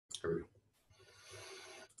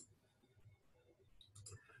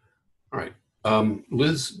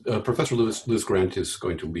Professor Liz Grant is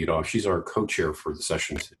going to lead off. She's our co-chair for the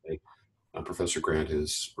session today. Professor Grant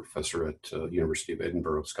is professor at University of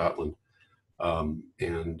Edinburgh, Scotland,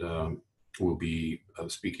 and will be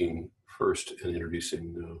speaking first and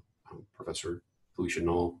introducing Professor Felicia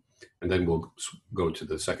Knoll, and then we'll go to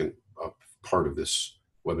the second part of this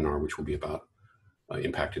webinar, which will be about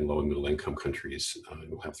impact in low and middle income countries.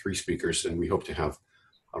 We'll have three speakers, and we hope to have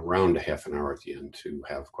around a half an hour at the end to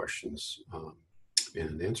have questions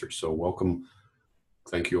and answers. So welcome.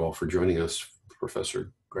 Thank you all for joining us.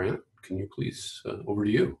 Professor Grant, can you please, over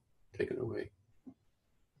to you, take it away.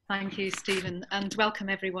 Thank you, Stephen, and welcome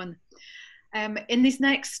everyone. In these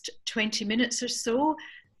next 20 minutes or so,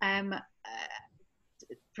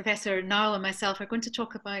 Professor Knoll and myself are going to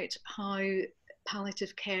talk about how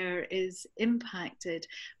palliative care is impacted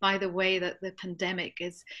by the way that the pandemic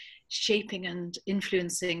is shaping and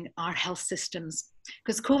influencing our health systems.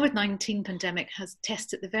 Because COVID-19 pandemic has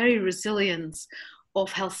tested the very resilience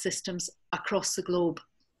of health systems across the globe,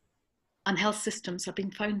 and health systems have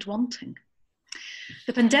been found wanting.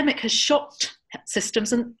 The pandemic has shocked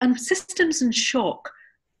systems, and systems in shock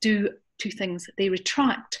do two things: they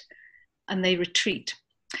retract and they retreat.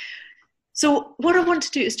 So what I want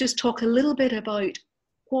to do is just talk a little bit about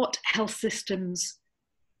what health systems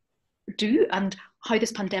do and how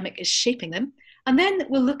this pandemic is shaping them. And then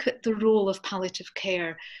we'll look at the role of palliative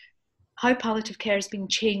care, how palliative care is being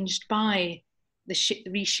changed by the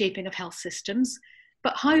reshaping of health systems,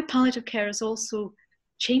 but how palliative care is also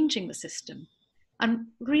changing the system. And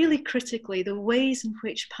really critically, the ways in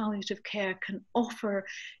which palliative care can offer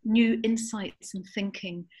new insights and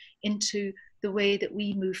thinking into the way that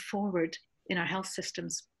we move forward in our health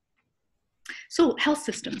systems. So health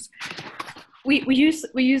systems, we use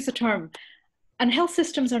the term, and health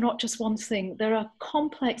systems are not just one thing. They're a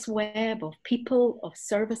complex web of people, of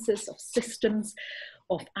services, of systems,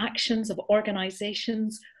 of actions, of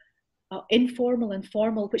organizations, informal and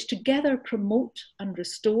formal, which together promote and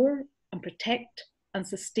restore and protect and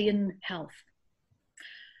sustain health.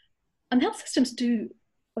 And health systems do,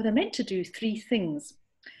 or they're meant to do, three things.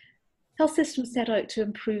 Health systems set out to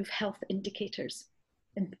improve health indicators,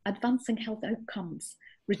 advancing health outcomes,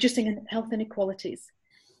 reducing health inequalities.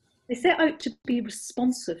 They set out to be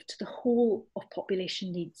responsive to the whole of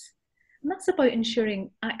population needs. And that's about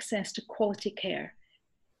ensuring access to quality care,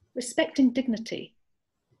 respecting dignity,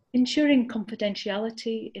 ensuring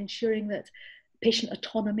confidentiality, ensuring that patient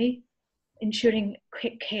autonomy, ensuring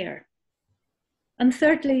quick care. And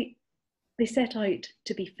thirdly, they set out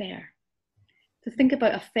to be fair, to think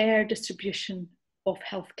about a fair distribution of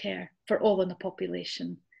healthcare for all in the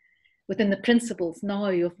population, within the principles now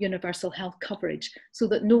of universal health coverage, so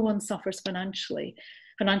that no one suffers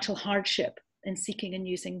financial hardship in seeking and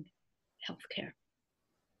using healthcare.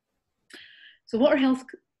 So what are health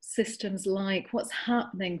systems like? What's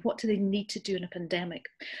happening? What do they need to do in a pandemic?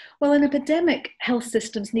 Well, in a pandemic, health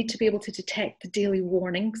systems need to be able to detect the daily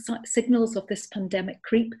warning signals of this pandemic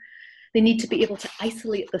creep. They need to be able to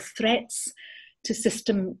isolate the threats to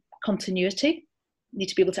system continuity, need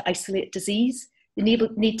to be able to isolate disease. They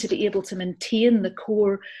need to be able to maintain the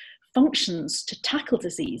core functions to tackle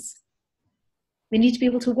disease. They need to be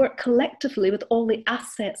able to work collectively with all the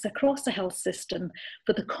assets across the health system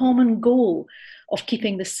for the common goal of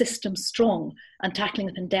keeping the system strong and tackling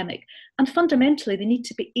the pandemic. And fundamentally, they need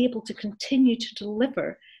to be able to continue to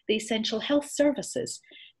deliver the essential health services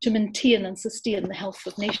to maintain and sustain the health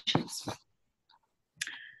of nations.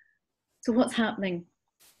 So what's happening?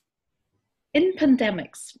 In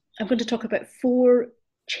pandemics, I'm going to talk about 4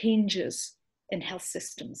 changes in health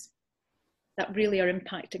systems that really are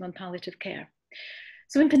impacting on palliative care.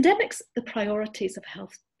 So in pandemics, the priorities of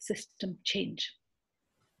health system change.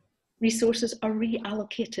 Resources are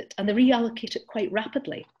reallocated, and they're reallocated quite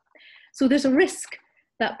rapidly. So there's a risk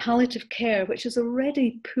that palliative care, which is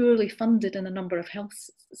already poorly funded in a number of health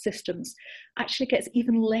systems, actually gets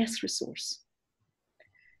even less resource.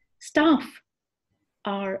 Staff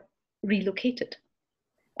are relocated.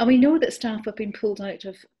 And we know that staff have been pulled out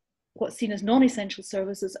of what's seen as non-essential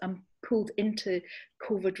services and pulled into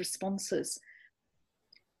COVID responses.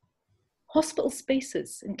 Hospital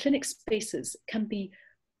spaces and clinic spaces can be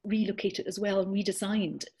relocated as well and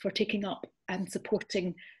redesigned for taking up and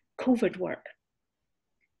supporting COVID work.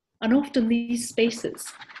 And often these spaces,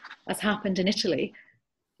 as happened in Italy,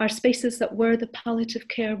 are spaces that were the palliative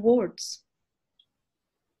care wards.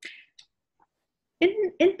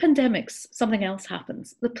 In pandemics, something else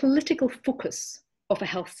happens. The political focus of a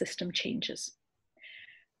health system changes,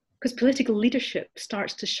 because political leadership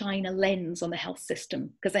starts to shine a lens on the health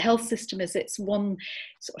system, because the health system is its one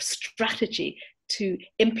sort of strategy to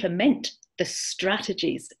implement the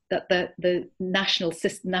strategies that the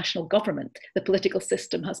national government, the political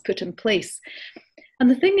system, has put in place. And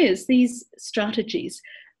the thing is, these strategies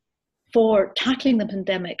for tackling the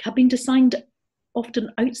pandemic have been designed often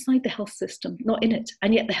outside the health system, not in it.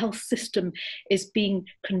 And yet the health system is being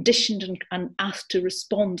conditioned and asked to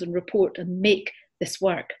respond and report and make this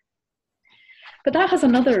work. But that has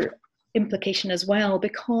another implication as well,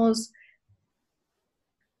 because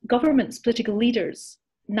governments, political leaders,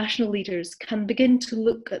 national leaders can begin to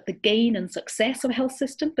look at the gain and success of a health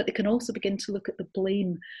system, but they can also begin to look at the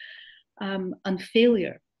blame and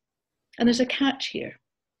failure. And there's a catch here,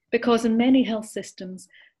 because in many health systems,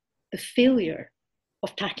 the failure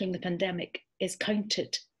of tackling the pandemic is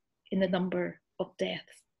counted in the number of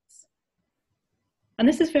deaths. And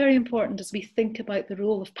this is very important as we think about the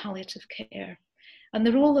role of palliative care and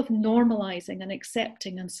the role of normalising and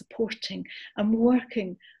accepting and supporting and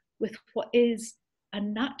working with what is a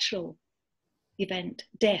natural event,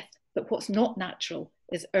 death, but what's not natural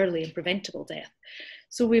is early and preventable death.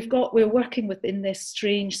 So we're working within this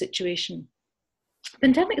strange situation.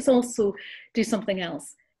 Pandemics also do something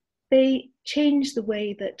else. They change the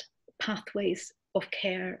way that pathways of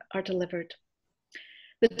care are delivered.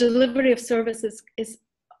 The delivery of services is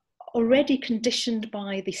already conditioned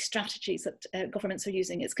by the strategies that governments are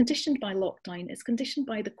using. It's conditioned by lockdown, it's conditioned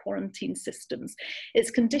by the quarantine systems, it's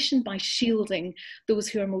conditioned by shielding those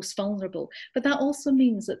who are most vulnerable. But that also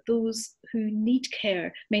means that those who need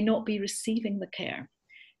care may not be receiving the care.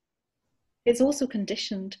 It's also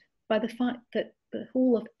conditioned by the fact that the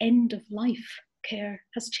whole of end of life care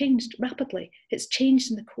has changed rapidly. It's changed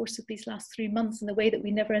in the course of these last 3 months in a way that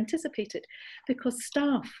we never anticipated, because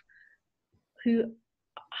staff who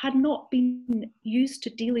had not been used to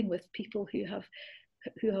dealing with people who have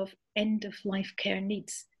end of life care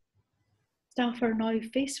needs, staff are now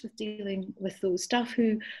faced with dealing with those staff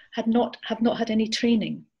who have not had any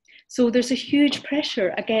training. So there's a huge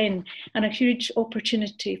pressure again, and a huge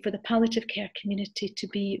opportunity for the palliative care community to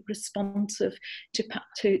be responsive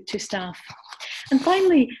to staff. And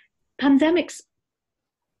finally, in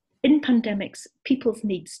pandemics, people's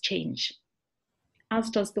needs change, as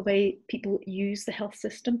does the way people use the health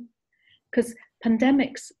system. Because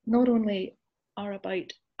pandemics not only are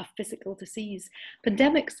about a physical disease,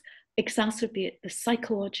 pandemics exacerbate the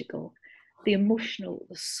psychological, the emotional,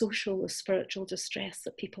 the social, the spiritual distress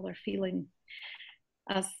that people are feeling,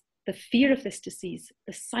 as the fear of this disease,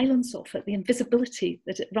 the silence of it, the invisibility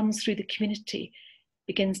that it runs through the community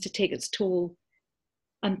begins to take its toll.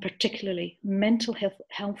 And particularly mental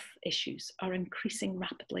health issues are increasing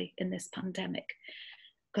rapidly in this pandemic,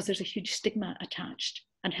 because there's a huge stigma attached,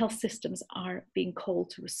 and health systems are being called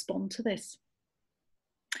to respond to this.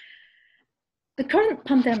 The current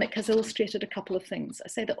pandemic has illustrated a couple of things. I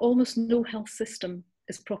say that almost no health system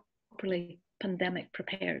is properly pandemic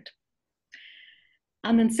prepared.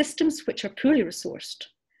 And in systems which are poorly resourced,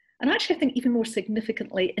 and actually I think even more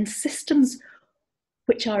significantly, in systems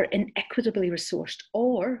which are inequitably resourced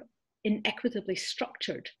or inequitably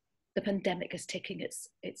structured, the pandemic is taking its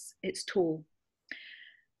toll.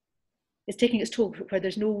 It's taking its toll where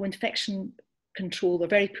there's no infection control or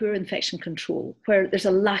very poor infection control, where there's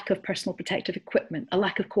a lack of personal protective equipment, a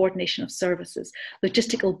lack of coordination of services,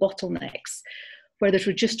 logistical bottlenecks, where there's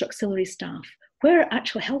reduced auxiliary staff, where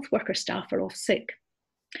actual health worker staff are off sick.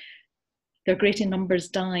 There are greater numbers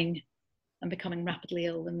dying and becoming rapidly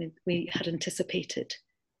ill than we had anticipated.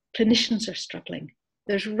 Clinicians are struggling.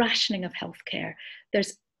 There's rationing of healthcare.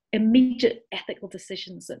 There's immediate ethical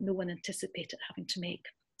decisions that no one anticipated having to make.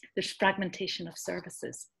 There's fragmentation of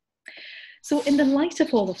services. So in the light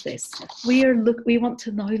of all of this, we want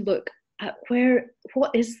to now look at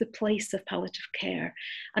what is the place of palliative care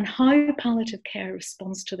and how palliative care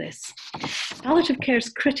responds to this. Palliative care is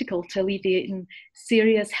critical to alleviating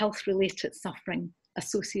serious health-related suffering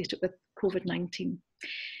associated with COVID-19.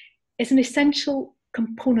 It's an essential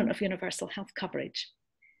component of universal health coverage.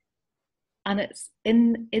 And it's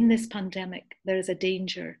in this pandemic, there is a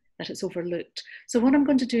danger that it's overlooked. So what I'm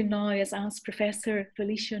going to do now is ask Professor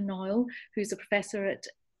Felicia Noyle, who's a professor at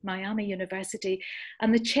Miami University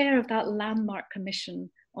and the chair of that landmark commission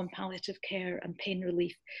on palliative care and pain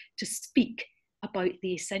relief, to speak about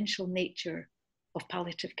the essential nature of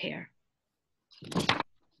palliative care.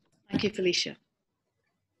 Thank you, Felicia.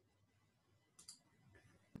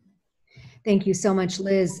 Thank you so much,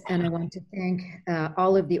 Liz. And I want to thank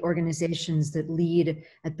all of the organizations that lead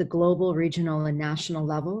at the global, regional, and national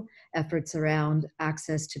level efforts around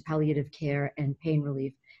access to palliative care and pain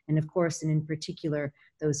relief. And of course, and in particular,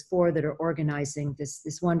 those 4 that are organizing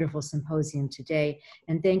this wonderful symposium today.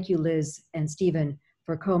 And thank you, Liz and Stephen,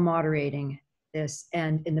 for co-moderating this.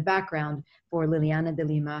 And in the background for Liliana de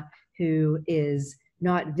Lima, who is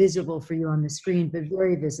not visible for you on the screen, but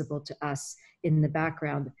very visible to us in the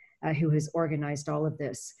background, who has organized all of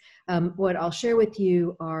this. What I'll share with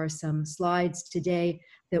you are some slides today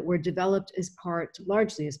that were developed as part,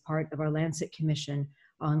 largely as part of our Lancet Commission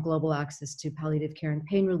on global access to palliative care and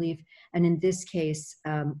pain relief. And in this case,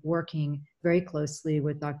 working very closely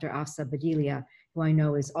with Dr. Afsa Badilia, who I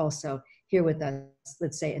know is also here with us,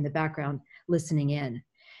 let's say in the background, listening in.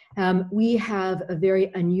 We have a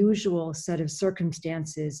very unusual set of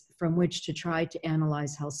circumstances from which to try to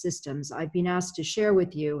analyze health systems. I've been asked to share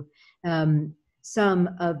with you some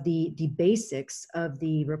of the basics of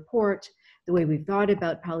the report, the way we've thought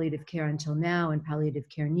about palliative care until now and palliative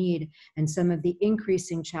care need, and some of the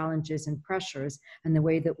increasing challenges and pressures and the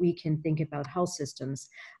way that we can think about health systems.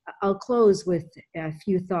 I'll close with a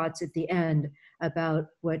few thoughts at the end about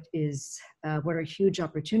what are huge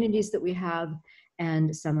opportunities that we have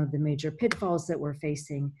and some of the major pitfalls that we're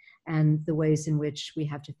facing and the ways in which we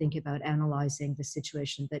have to think about analyzing the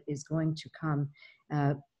situation that is going to come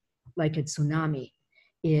like a tsunami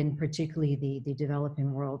in particularly the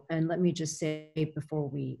developing world. And let me just say before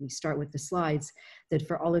we start with the slides that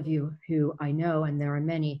for all of you who I know, and there are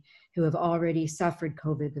many who have already suffered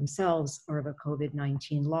COVID themselves or of a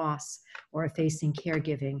COVID-19 loss or are facing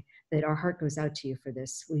caregiving, that our heart goes out to you for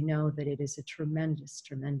this. We know that it is a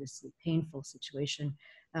tremendously painful situation,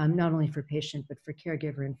 not only for patient, but for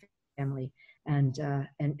caregiver and family,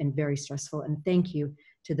 and very stressful. And thank you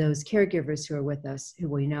to those caregivers who are with us, who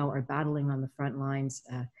we know are battling on the front lines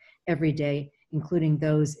every day, including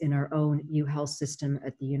those in our own UHealth system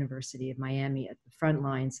at the University of Miami at the front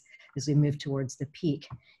lines as we move towards the peak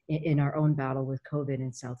in our own battle with COVID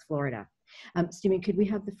in South Florida. Stephen, could we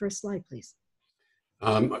have the first slide, please?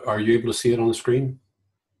 Are you able to see it on the screen?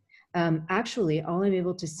 Actually, all I'm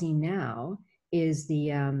able to see now is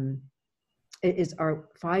is our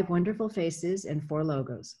 5 wonderful faces and 4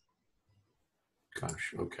 logos.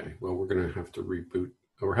 Gosh, okay. Well, we're going to have to reboot.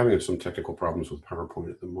 We're having some technical problems with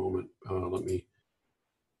PowerPoint at the moment. Let me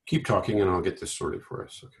keep talking and I'll get this sorted for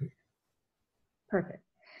us, okay? Perfect.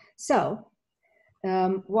 So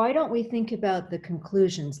why don't we think about the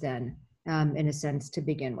conclusions then, in a sense, to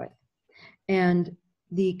begin with. And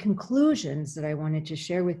the conclusions that I wanted to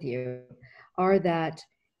share with you are that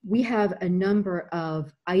we have a number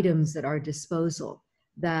of items at our disposal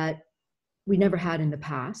that we never had in the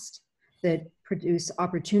past that produce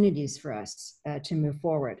opportunities for us to move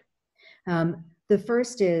forward. The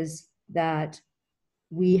first is that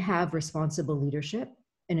we have responsible leadership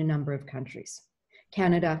in a number of countries.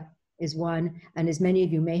 Canada is one, and as many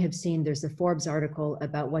of you may have seen, there's a Forbes article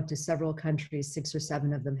about what do several countries, 6 or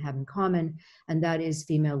 7 of them, have in common, and that is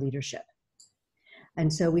female leadership.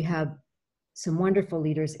 And so we have some wonderful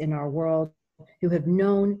leaders in our world who have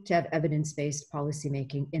known to have evidence-based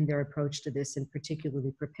policymaking in their approach to this, and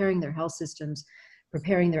particularly preparing their health systems,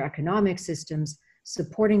 preparing their economic systems,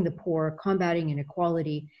 supporting the poor, combating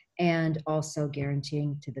inequality, and also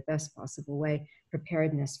guaranteeing to the best possible way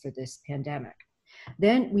preparedness for this pandemic.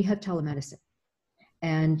 Then we have telemedicine,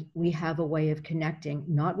 and we have a way of connecting,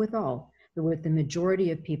 not with all, but with the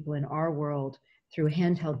majority of people in our world through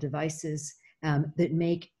handheld devices that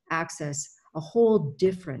make access a whole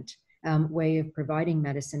different way of providing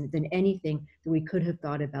medicine than anything that we could have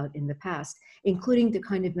thought about in the past, including the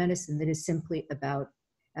kind of medicine that is simply about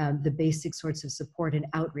the basic sorts of support and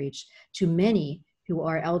outreach to many who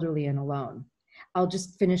are elderly and alone. I'll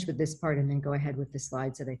just finish with this part and then go ahead with the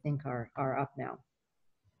slides that I think are up now.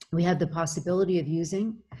 We have the possibility of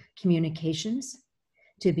using communications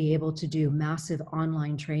to be able to do massive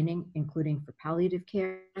online training, including for palliative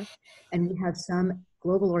care. And we have some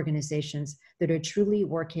global organizations that are truly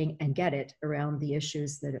working and get it around the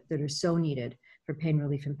issues that are so needed for pain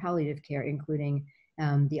relief and palliative care, including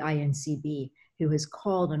the INCB, who has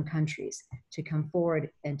called on countries to come forward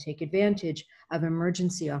and take advantage of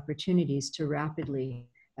emergency opportunities to rapidly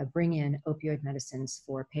bring in opioid medicines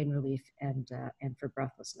for pain relief and for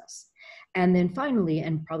breathlessness. And then finally,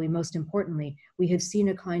 and probably most importantly, we have seen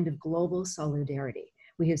a kind of global solidarity.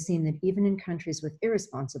 We have seen that even in countries with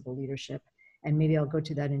irresponsible leadership, and maybe I'll go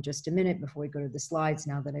to that in just a minute before we go to the slides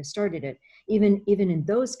now that I've started it, even in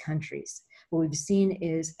those countries, what we've seen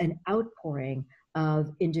is an outpouring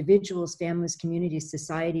of individuals, families, communities,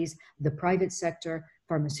 societies, the private sector,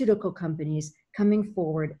 pharmaceutical companies coming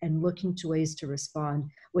forward and looking to ways to respond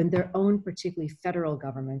when their own, particularly federal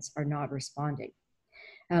governments, are not responding.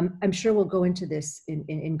 I'm sure we'll go into this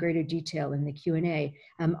in greater detail in the Q&A.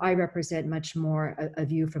 I represent much more a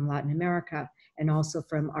view from Latin America and also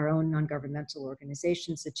from our own non-governmental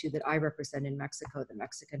organizations, the two that I represent in Mexico, the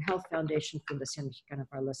Mexican Health Foundation, Fundación Mexicana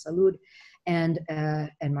para la Salud, and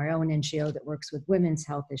my own NGO that works with women's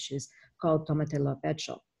health issues called Tomatelo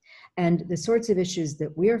Pecho. And the sorts of issues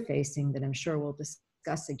that we're facing that I'm sure we'll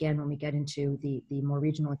discuss again when we get into the more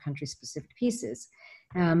regional and country-specific pieces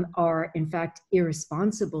are in fact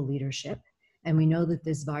irresponsible leadership. And we know that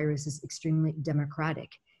this virus is extremely democratic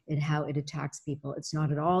in how it attacks people. It's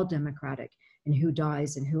not at all democratic in who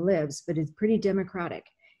dies and who lives, but it's pretty democratic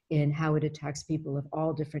in how it attacks people of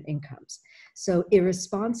all different incomes. So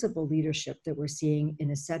irresponsible leadership that we're seeing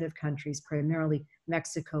in a set of countries, primarily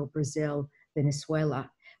Mexico, Brazil,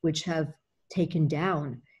 Venezuela, which have taken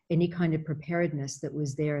down any kind of preparedness that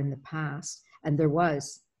was there in the past, and there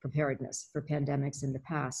was preparedness for pandemics in the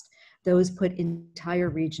past. Those put entire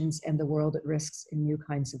regions and the world at risks in new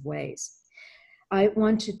kinds of ways. I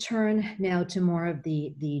want to turn now to more of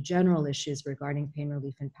the general issues regarding pain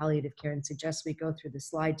relief and palliative care and suggest we go through the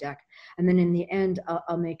slide deck. And then in the end,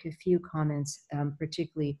 I'll make a few comments,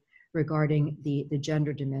 particularly regarding the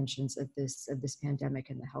gender dimensions of this pandemic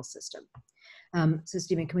in the health system. So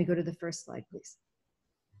Stephen, can we go to the first slide, please?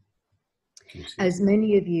 As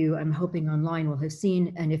many of you, I'm hoping online, will have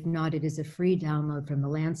seen, and if not, it is a free download from The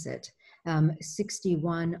Lancet.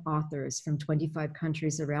 61 authors from 25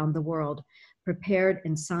 countries around the world prepared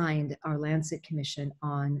and signed our Lancet Commission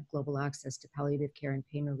on Global Access to Palliative Care and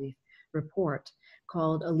Pain Relief report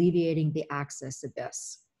called Alleviating the Access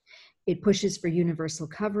Abyss. It pushes for universal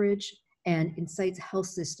coverage and incites health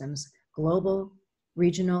systems, global,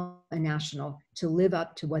 regional, and national, to live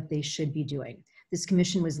up to what they should be doing. This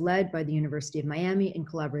commission was led by the University of Miami in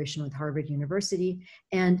collaboration with Harvard University,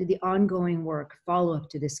 and the ongoing work follow-up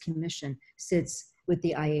to this commission sits with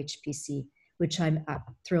the IHPC, which I'm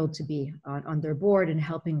thrilled to be on their board and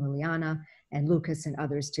helping Liliana and Lucas and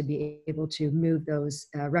others to be able to move those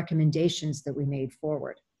recommendations that we made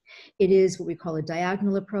forward. It is what we call a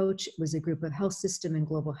diagonal approach. It was a group of health system and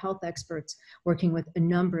global health experts working with a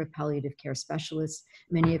number of palliative care specialists,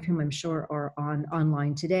 many of whom I'm sure are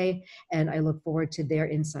online today, and I look forward to their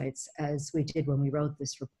insights as we did when we wrote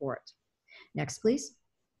this report. Next, please.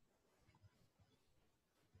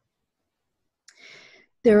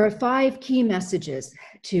 There are 5 key messages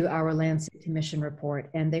to our Lancet Commission report,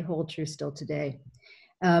 and they hold true still today.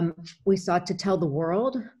 We sought to tell the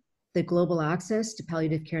world that global access to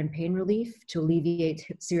palliative care and pain relief to alleviate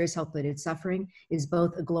serious health-related suffering is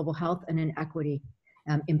both a global health and an equity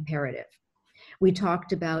imperative. We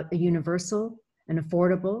talked about a universal and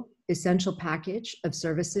affordable essential package of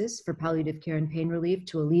services for palliative care and pain relief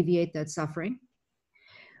to alleviate that suffering.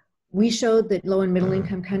 We showed that low and middle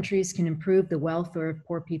income countries can improve the welfare of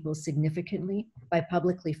poor people significantly by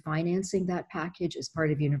publicly financing that package as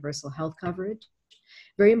part of universal health coverage.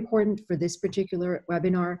 Very important for this particular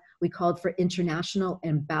webinar, we called for international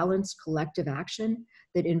and balanced collective action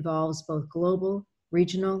that involves both global,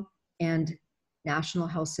 regional, and national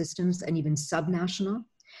health systems, and even subnational.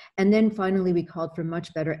 And then finally, we called for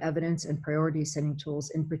much better evidence and priority setting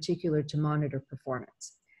tools, in particular to monitor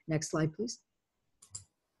performance. Next slide, please.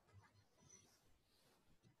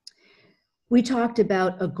 We talked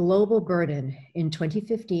about a global burden in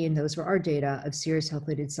 2015, those were our data, of serious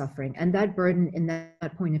health-related suffering. And that burden in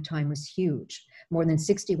that point of time was huge. More than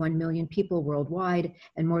 61 million people worldwide,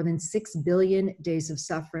 and more than 6 billion days of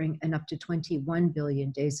suffering, and up to 21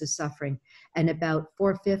 billion days of suffering. And about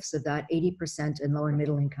 4/5 of that, 80%, in low and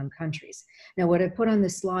middle income countries. Now, what I put on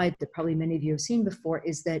this slide that probably many of you have seen before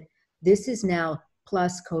is that this is now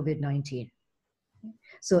plus COVID-19.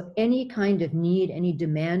 So any kind of need, any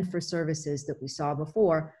demand for services that we saw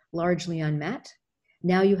before, largely unmet,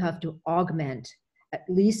 now you have to augment, at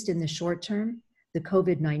least in the short term, the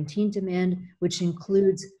COVID-19 demand, which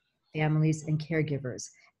includes families and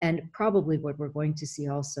caregivers. And probably what we're going to see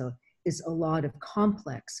also is a lot of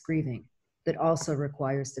complex grieving that also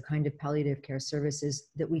requires the kind of palliative care services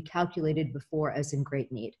that we calculated before as in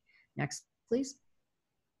great need. Next, please.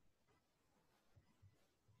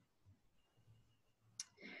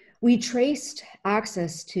 We traced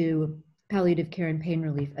access to palliative care and pain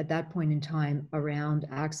relief at that point in time around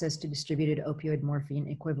access to distributed opioid morphine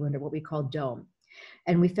equivalent, or what we call DOME.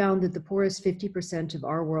 And we found that the poorest 50% of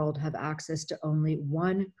our world have access to only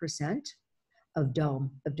 1% of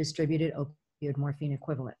DOME, of distributed opioid morphine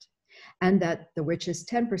equivalent, and that the richest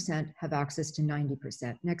 10% have access to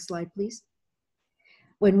 90%. Next slide, please.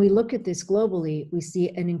 When we look at this globally, we see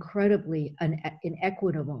an incredibly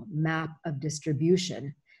inequitable map of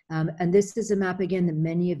distribution. And this is a map, again, that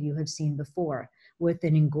many of you have seen before, with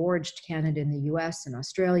an engorged Canada and the US and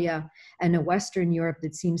Australia, and a Western Europe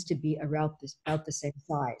that seems to be about the same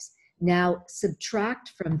size. Now subtract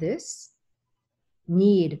from this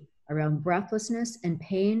need around breathlessness and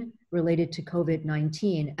pain related to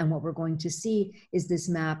COVID-19. And what we're going to see is this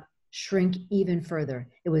map shrink even further.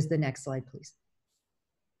 It was the next slide, please.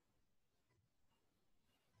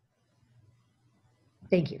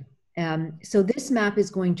 Thank you. So this map is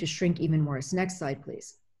going to shrink even worse. Next slide,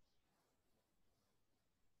 please.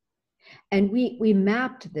 And we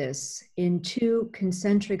mapped this in two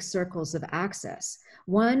concentric circles of access.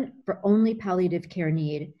 One for only palliative care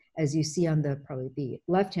need, as you see on probably the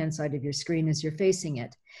left-hand side of your screen as you're facing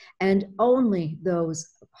it. And only those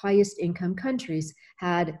highest income countries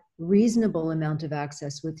had reasonable amount of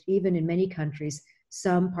access, with even in many countries,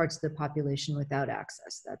 some parts of the population without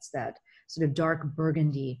access. That's that sort of dark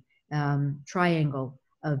burgundy triangle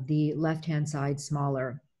of the left-hand side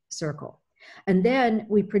smaller circle. And then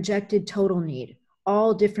we projected total need,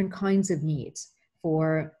 all different kinds of needs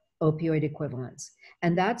for opioid equivalents.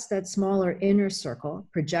 And that's that smaller inner circle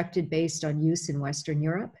projected based on use in Western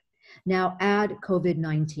Europe. Now add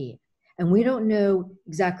COVID-19. And we don't know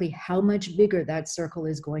exactly how much bigger that circle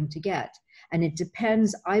is going to get. And it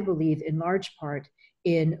depends, I believe, in large part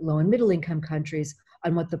in low and middle income countries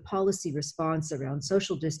on what the policy response around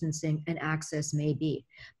social distancing and access may be.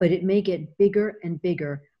 But it may get bigger and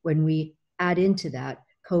bigger when we add into that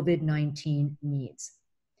COVID-19 needs.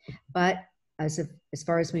 But as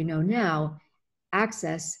far as we know now,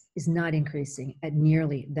 access is not increasing at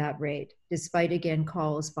nearly that rate, despite, again,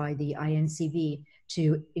 calls by the INCV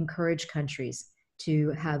to encourage countries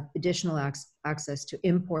to have additional access to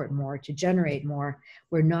import more, to generate more.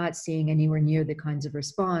 We're not seeing anywhere near the kinds of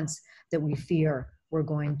response that we fear we're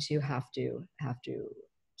going to have to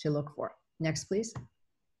look for. Next, please.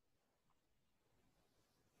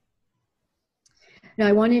 Now,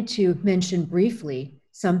 I wanted to mention briefly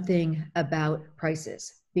something about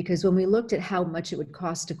prices, because when we looked at how much it would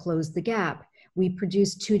cost to close the gap, we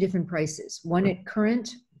produced two different prices. One at current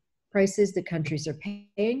prices that countries are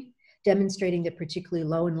paying, demonstrating that particularly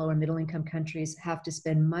low and lower middle income countries have to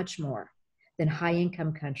spend much more than high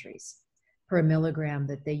income countries per milligram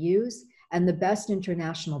that they use, and the best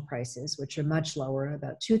international prices, which are much lower,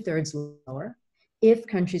 about 2/3 lower, if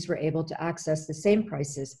countries were able to access the same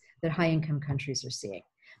prices that high income countries are seeing.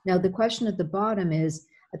 Now, the question at the bottom is,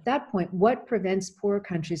 at that point, what prevents poor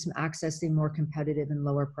countries from accessing more competitive and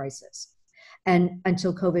lower prices? And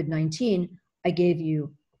until COVID-19, I gave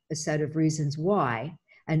you a set of reasons why,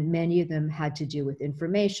 and many of them had to do with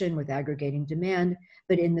information, with aggregating demand.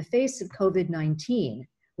 But in the face of COVID-19,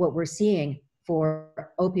 what we're seeing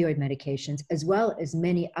for opioid medications, as well as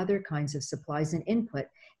many other kinds of supplies and input,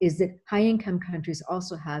 is that high-income countries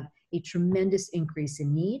also have a tremendous increase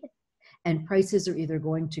in need, and prices are either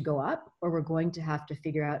going to go up or we're going to have to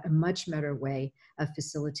figure out a much better way of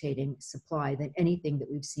facilitating supply than anything that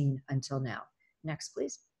we've seen until now. Next,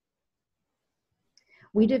 please.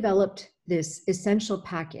 We developed this essential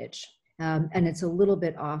package, and it's a little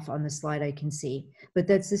bit off on the slide, I can see, but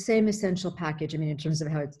that's the same essential package, I mean, in terms of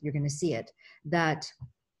how you're going to see it. That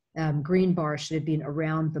green bar should have been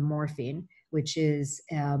around the morphine, which is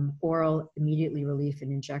oral, immediately relief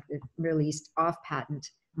and released off-patent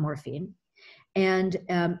morphine. And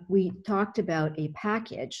we talked about a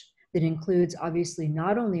package that includes obviously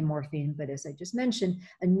not only morphine, but as I just mentioned,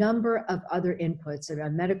 a number of other inputs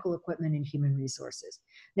around medical equipment and human resources.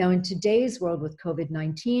 Now, in today's world with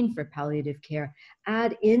COVID-19 for palliative care,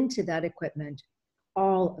 add into that equipment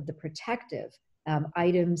all of the protective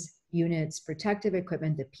items, units, protective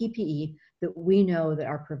equipment, the PPE that we know that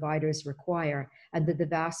our providers require, and that the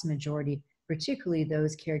vast majority, particularly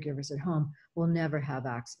those caregivers at home, will never have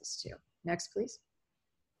access to. Next, please.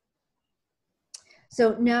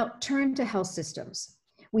 So now turn to health systems.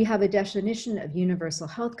 We have a definition of universal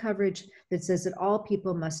health coverage that says that all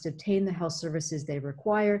people must obtain the health services they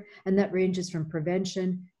require, and that ranges from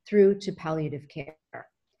prevention through to palliative care.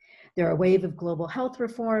 There are a wave of global health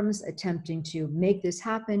reforms attempting to make this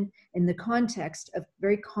happen in the context of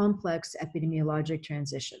very complex epidemiologic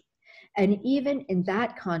transition. And even in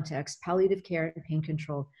that context, palliative care and pain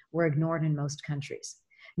control were ignored in most countries.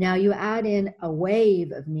 Now you add in a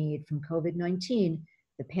wave of need from COVID-19,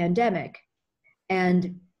 the pandemic,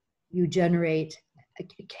 and you generate a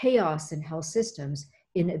chaos in health systems,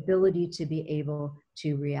 inability to be able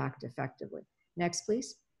to react effectively. Next,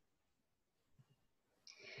 please.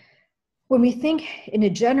 When we think in a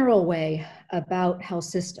general way about health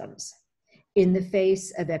systems, in the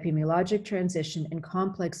face of epidemiologic transition and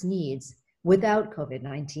complex needs without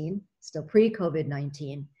COVID-19, still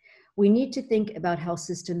pre-COVID-19, we need to think about health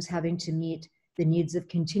systems having to meet the needs of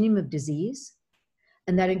continuum of disease,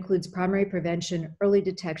 and that includes primary prevention, early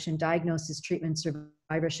detection, diagnosis, treatment, survival,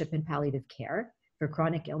 survivorship in palliative care for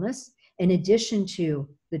chronic illness, in addition to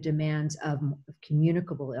the demands of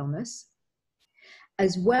communicable illness,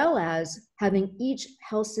 as well as having each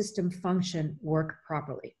health system function work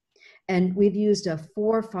properly. And we've used a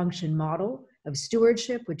 4-function model of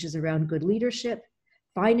stewardship, which is around good leadership,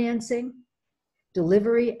 financing,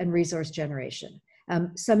 delivery, and resource generation.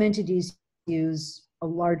 Some entities use a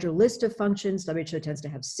larger list of functions. WHO tends to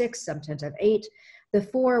have 6, some tend to have 8. The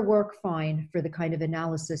 4 work fine for the kind of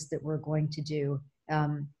analysis that we're going to do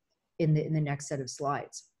in the next set of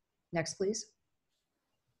slides. Next, please.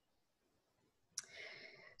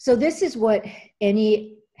 So this is what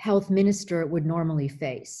any health minister would normally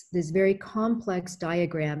face, this very complex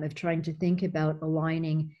diagram of trying to think about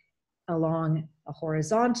aligning along a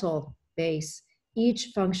horizontal base each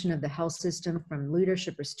function of the health system, from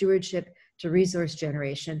leadership or stewardship to resource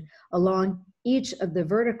generation, along each of the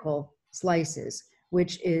vertical slices,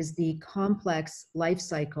 which is the complex life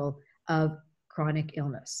cycle of chronic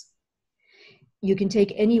illness. You can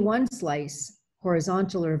take any one slice,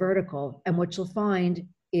 horizontal or vertical, and what you'll find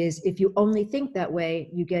is if you only think that way,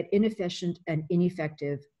 you get inefficient and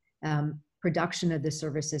ineffective production of the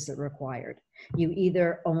services that are required. You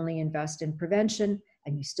either only invest in prevention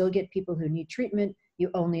and you still get people who need treatment, you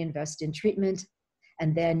only invest in treatment,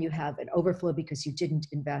 and then you have an overflow because you didn't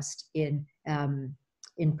invest in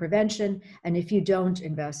prevention. And if you don't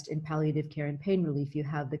invest in palliative care and pain relief, you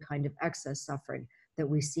have the kind of excess suffering that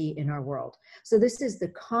we see in our world. So this is the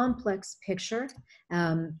complex picture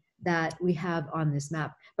that we have on this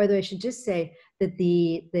map. By the way, I should just say that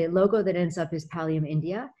the logo that ends up is Pallium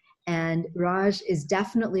India, and Raj is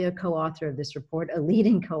definitely a co-author of this report, a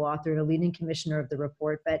leading co-author, a leading commissioner of the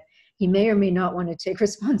report, but he may or may not want to take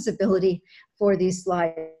responsibility for these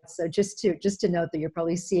slides. So just to note that you're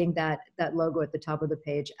probably seeing that logo at the top of the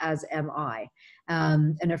page, as am I.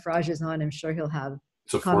 And if Raj is on, I'm sure he'll have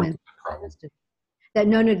comments.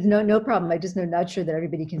 No problem. I just know not sure that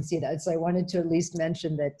everybody can see that. So I wanted to at least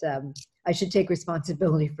mention that I should take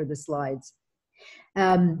responsibility for the slides.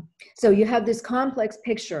 So you have this complex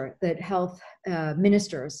picture that health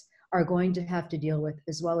ministers are going to have to deal with,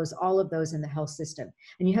 as well as all of those in the health system.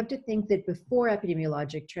 And you have to think that before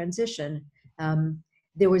epidemiologic transition,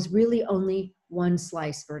 there was really only one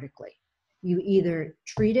slice vertically. You either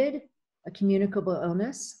treated a communicable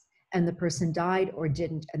illness and the person died or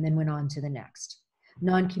didn't, and then went on to the next.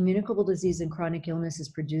 Non-communicable disease and chronic illnesses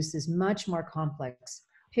produce this much more complex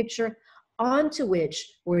picture, onto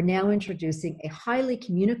which we're now introducing a highly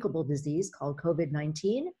communicable disease called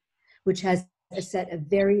COVID-19, which has a set of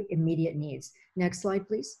very immediate needs. Next slide,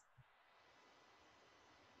 please.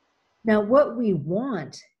 Now, what we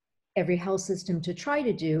want every health system to try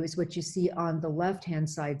to do is what you see on the left-hand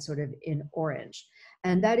side, sort of in orange.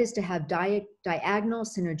 And that is to have diagonal,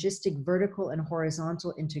 synergistic, vertical, and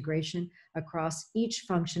horizontal integration across each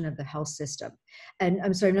function of the health system. And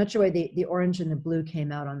I'm sorry, I'm not sure why the orange and the blue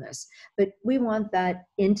came out on this, but we want that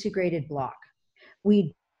integrated block.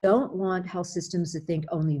 We don't want health systems to think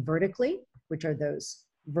only vertically, which are those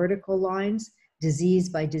vertical lines, disease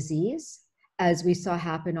by disease, as we saw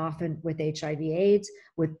happen often with HIV/AIDS,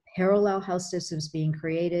 with parallel health systems being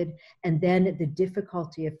created, and then the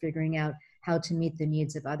difficulty of figuring out how to meet the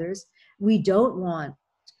needs of others. We don't want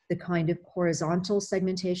the kind of horizontal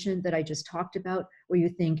segmentation that I just talked about, where you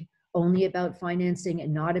think only about financing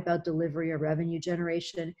and not about delivery or revenue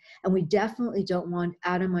generation. And we definitely don't want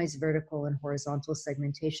atomized vertical and horizontal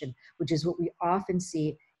segmentation, which is what we often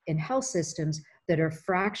see in health systems that are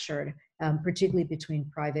fractured, particularly between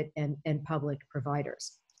private and public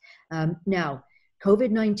providers. Now,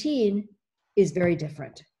 COVID-19 is very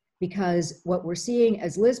different, because what we're seeing,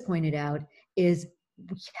 as Liz pointed out, is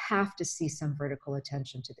we have to see some vertical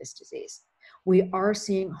attention to this disease. We are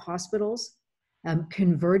seeing hospitals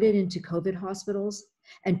converted into COVID hospitals,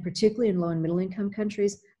 and particularly in low and middle income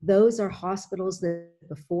countries, those are hospitals that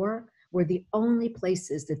before were the only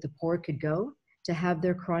places that the poor could go to have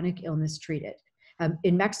their chronic illness treated.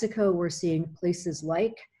 In Mexico, we're seeing places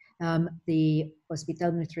like the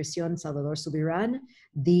Hospital Nutrición Salvador Subirán,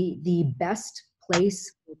 the best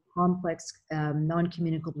place for complex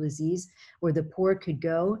non-communicable disease where the poor could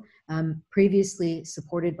go, previously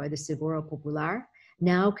supported by the Seguro Popular,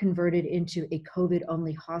 now converted into a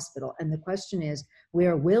COVID-only hospital. And the question is,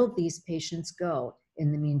 where will these patients go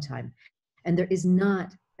in the meantime? And there is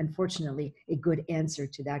not, unfortunately, a good answer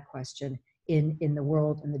to that question in the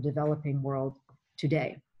world, in the developing world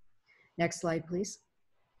today. Next slide, please.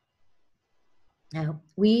 Now,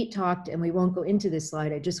 we talked, and we won't go into this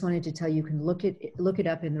slide, I just wanted to tell you, you can look it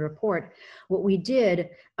up in the report. What we did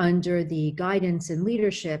under the guidance and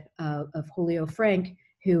leadership of Julio Frank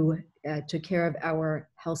who took care of our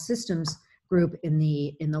health systems group in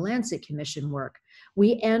the Lancet Commission work,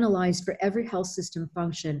 we analyzed for every health system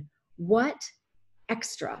function, what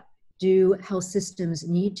extra do health systems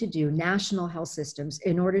need to do, national health systems,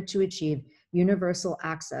 in order to achieve universal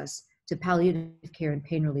access to palliative care and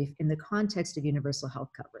pain relief in the context of universal health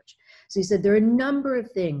coverage. So he said there are a number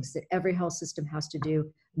of things that every health system has to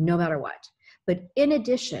do no matter what. But in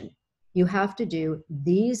addition, you have to do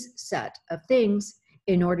these set of things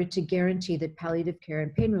in order to guarantee that palliative care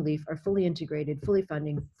and pain relief are fully integrated, fully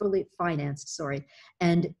financed,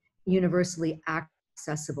 and universally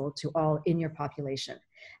accessible to all in your population.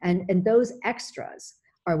 And those extras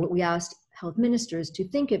are what we asked health ministers to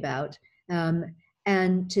think about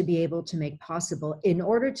and to be able to make possible in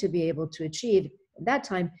order to be able to achieve, at that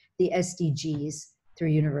time, the SDGs through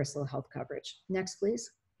universal health coverage. Next,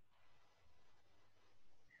 please.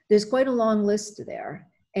 There's quite a long list there,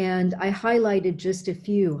 and I highlighted just a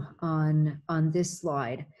few on this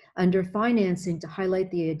slide. Under financing, to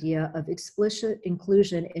highlight the idea of explicit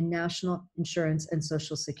inclusion in national insurance and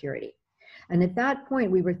social security. And at that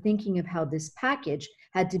point, we were thinking of how this package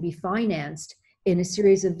had to be financed in a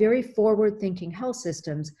series of very forward-thinking health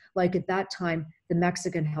systems, like at that time, the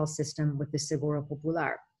Mexican health system with the Seguro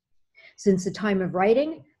Popular. Since the time of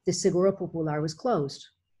writing, the Seguro Popular was closed.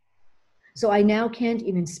 So I now can't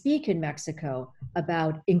even speak in Mexico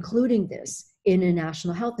about including this in a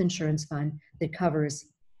national health insurance fund that covers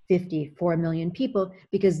 54 million people,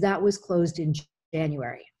 because that was closed in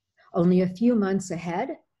January, only a few months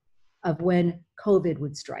ahead of when COVID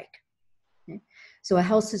would strike. Okay? So a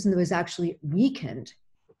health system that was actually weakened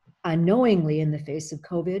unknowingly in the face of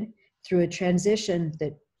COVID through a transition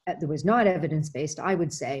that was not evidence-based, I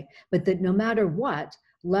would say, but that no matter what,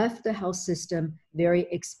 left the health system very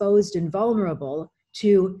exposed and vulnerable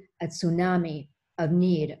to a tsunami of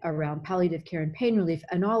need around palliative care and pain relief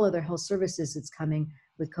and all other health services that's coming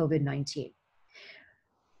with COVID-19.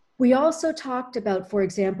 We also talked about, for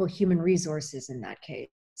example, human resources in that case.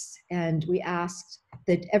 And we asked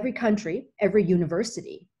that every country, every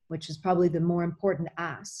university, which is probably the more important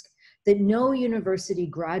ask, that no university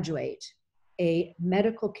graduate a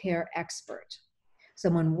medical care expert,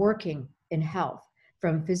 someone working in health,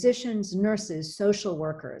 from physicians, nurses, social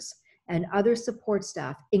workers, and other support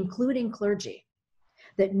staff, including clergy,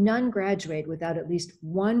 that none graduate without at least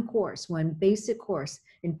one course, one basic course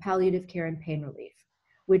in palliative care and pain relief,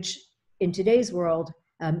 which in today's world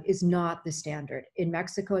is not the standard. In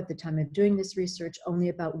Mexico, at the time of doing this research, only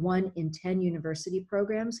about 1 in 10 university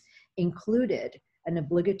programs included an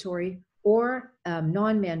obligatory or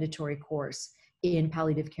non-mandatory course in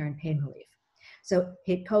palliative care and pain relief. So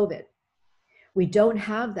hit COVID. We don't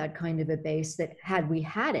have that kind of a base that, had we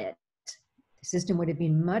had it, the system would have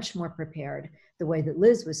been much more prepared, the way that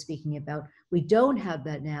Liz was speaking about. We don't have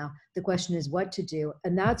that now. The question is what to do.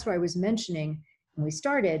 And that's where I was mentioning when we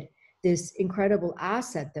started this incredible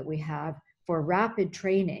asset that we have for rapid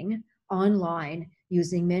training online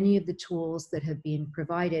using many of the tools that have been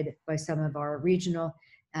provided by some of our regional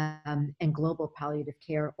and global palliative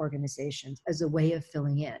care organizations as a way of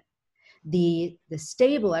filling in. The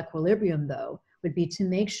stable equilibrium, though, would be to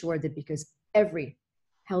make sure that, because every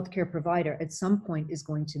healthcare provider at some point is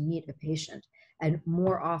going to meet a patient, and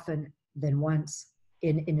more often than once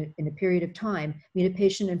in a period of time, meet a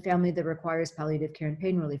patient and family that requires palliative care and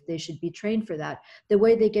pain relief. They should be trained for that, the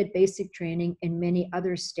way they get basic training in many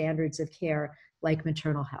other standards of care, like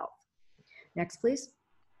maternal health. Next, please.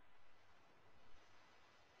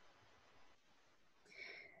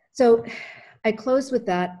 So I close with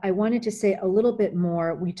that. I wanted to say a little bit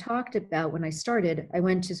more. We talked about, when I started, I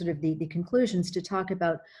went to sort of the conclusions to talk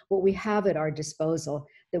about what we have at our disposal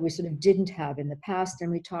that we sort of didn't have in the past.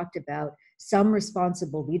 And we talked about some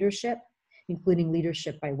responsible leadership, including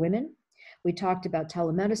leadership by women. We talked about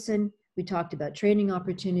telemedicine. We talked about training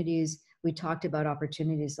opportunities. We talked about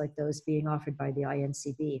opportunities like those being offered by the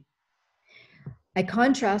INCB. I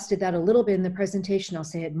contrasted that a little bit in the presentation. I'll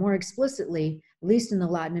say it more explicitly, at least in the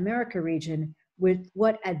Latin America region, with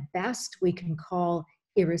what at best we can call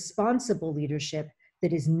irresponsible leadership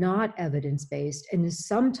that is not evidence-based and is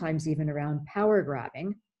sometimes even around power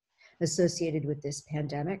grabbing associated with this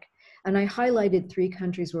pandemic. And I highlighted 3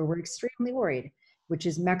 countries where we're extremely worried, which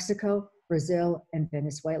is Mexico, Brazil, and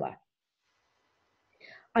Venezuela.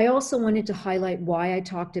 I also wanted to highlight why I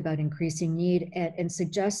talked about increasing need and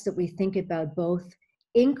suggest that we think about both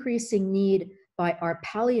increasing need by our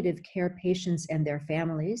palliative care patients and their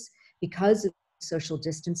families because of social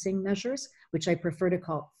distancing measures, which I prefer to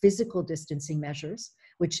call physical distancing measures,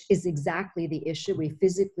 which is exactly the issue. We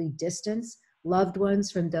physically distance loved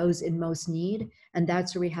ones from those in most need. And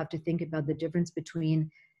that's where we have to think about the difference between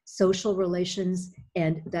social relations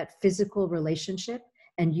and that physical relationship,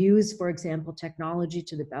 and use, for example, technology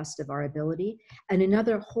to the best of our ability. And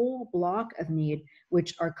another whole block of need,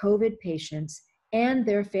 which are COVID patients and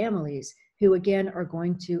their families, who again are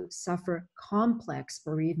going to suffer complex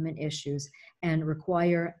bereavement issues and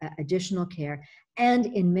require additional care. And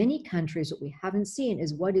in many countries, what we haven't seen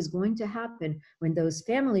is what is going to happen when those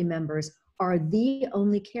family members are the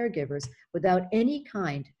only caregivers without any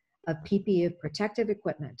kind of PPE, of protective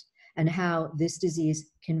equipment, and how this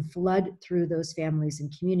disease can flood through those families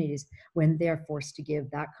and communities when they're forced to give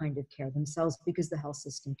that kind of care themselves because the health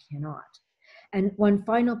system cannot. And one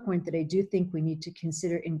final point that I do think we need to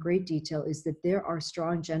consider in great detail is that there are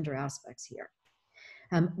strong gender aspects here.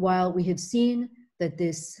 While we have seen that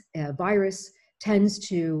this virus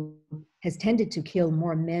has tended to kill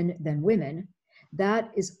more men than women, that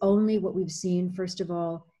is only what we've seen, first of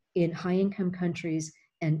all, in high-income countries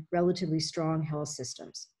and relatively strong health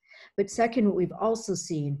systems. But second, what we've also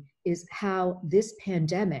seen is how this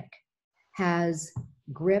pandemic has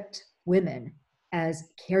gripped women as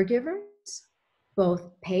caregivers,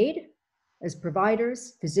 both paid as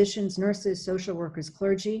providers, physicians, nurses, social workers,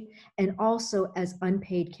 clergy, and also as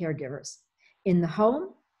unpaid caregivers. In the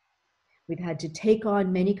home, we've had to take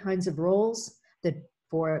on many kinds of roles that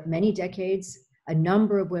for many decades, a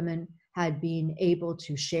number of women had been able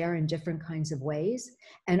to share in different kinds of ways.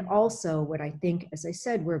 And also what I think, as I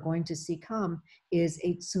said, we're going to see come is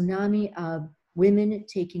a tsunami of women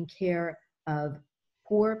taking care of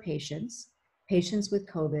poor patients with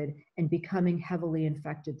COVID, and becoming heavily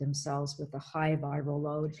infected themselves with a high viral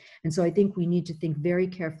load. And so I think we need to think very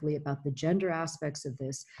carefully about the gender aspects of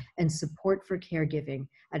this and support for caregiving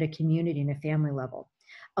at a community and a family level.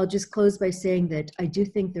 I'll just close by saying that I do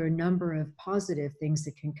think there are a number of positive things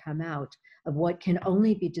that can come out of what can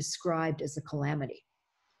only be described as a calamity.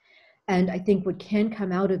 And I think what can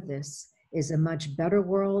come out of this is a much better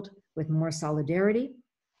world with more solidarity,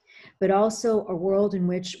 but also a world in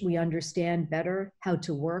which we understand better how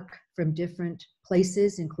to work from different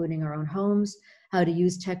places, including our own homes, how to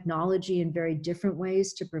use technology in very different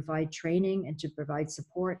ways to provide training and to provide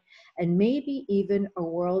support, and maybe even a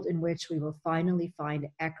world in which we will finally find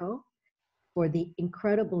echo for the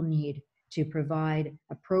incredible need to provide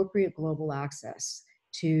appropriate global access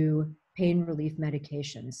to pain relief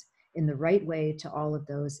medications in the right way to all of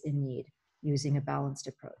those in need, using a balanced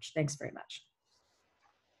approach. Thanks very much.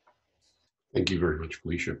 Thank you very much,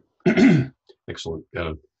 Felicia. Excellent.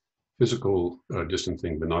 Physical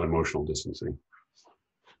distancing, but not emotional distancing.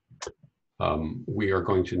 We are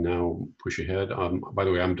going to now push ahead. By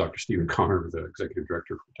the way, I'm Dr. Stephen Connor, the Executive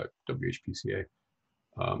Director for WHPCA.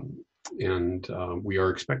 We are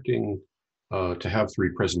expecting to have 3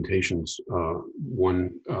 presentations.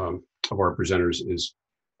 One of our presenters is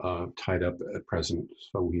tied up at present,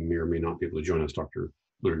 so he may or may not be able to join us, Dr.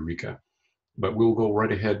 Larry Rika. But we'll go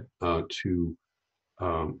right ahead to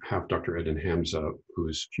have Dr. Edin Hamza, who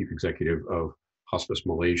is Chief Executive of Hospice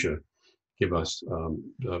Malaysia, give us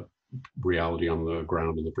the reality on the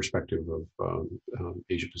ground and the perspective of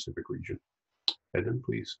Asia Pacific region. Edin,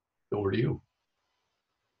 please, over to you.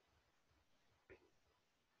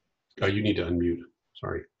 You need to unmute,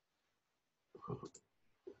 sorry.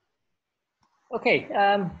 Okay,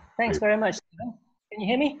 thanks very much. Can you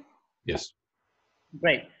hear me? Yes.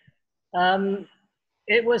 Great.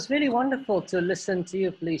 It was really wonderful to listen to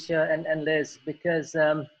you, Felicia and Liz, because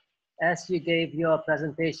as you gave your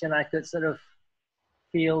presentation, I could sort of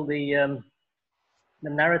feel the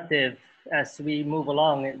narrative as we move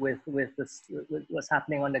along with what's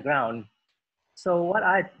happening on the ground. So what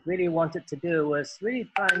I really wanted to do was really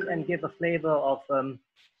try and give a flavor of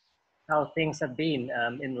how things have been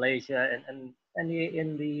in Malaysia and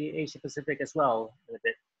in the Asia Pacific as well a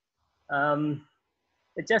bit.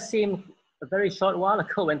 It just seemed a very short while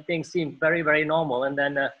ago when things seemed very, very normal, and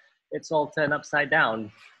then it's all turned upside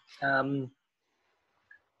down. I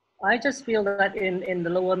just feel that in the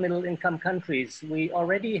lower middle income countries, we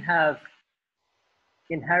already have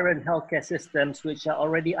inherent healthcare systems which are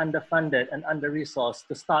already underfunded and under-resourced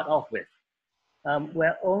to start off with.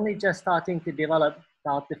 We're only just starting to develop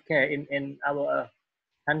palliative care in our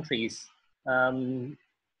countries. And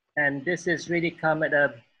this has really come at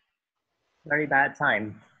a very bad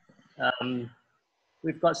time.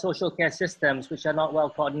 We've got social care systems which are not well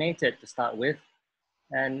coordinated to start with,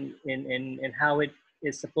 and in how it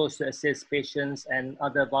is supposed to assist patients and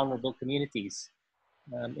other vulnerable communities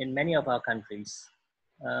in many of our countries.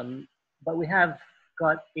 But we have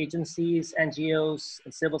got agencies, NGOs,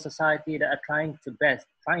 and civil society that are trying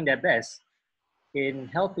their best in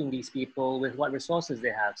helping these people with what resources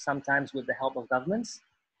they have, sometimes with the help of governments,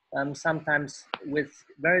 sometimes with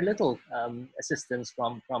very little assistance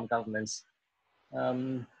from governments.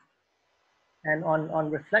 And on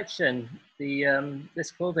reflection,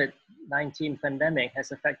 this COVID-19 pandemic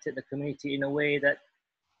has affected the community in a way that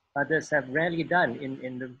others have rarely done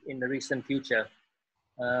in the recent future.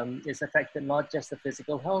 It's affected not just the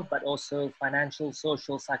physical health, but also financial,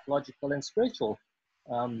 social, psychological, and spiritual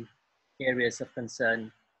areas of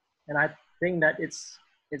concern. And I think that it's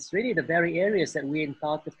really the very areas that we in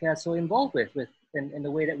palliative care are so involved with in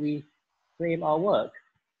the way that we frame our work.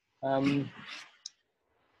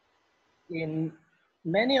 In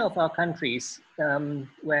many of our countries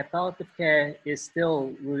where palliative care is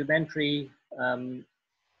still rudimentary,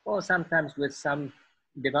 or sometimes with some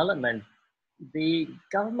development, the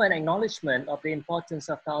government acknowledgement of the importance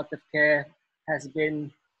of palliative care has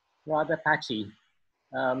been rather patchy.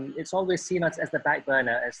 It's always seen as the back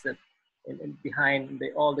burner, as behind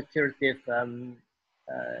all the curative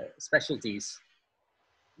specialties.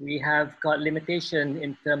 We have got limitation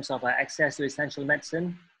in terms of our access to essential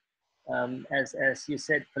medicine. As you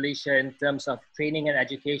said, Felicia, in terms of training and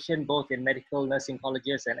education, both in medical nursing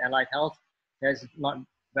colleges and allied health, there's not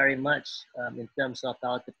very much in terms of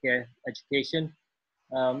palliative care education.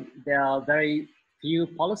 There are very few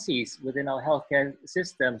policies within our healthcare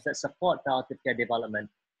systems that support palliative care development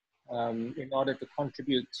in order to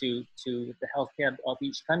contribute to the healthcare of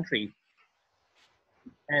each country.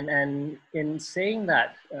 And in saying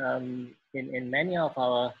that, in many of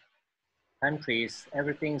our countries,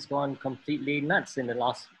 everything's gone completely nuts in the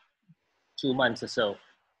last 2 months or so.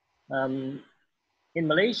 In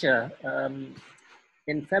Malaysia,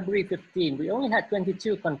 in February 15, we only had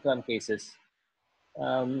 22 confirmed cases.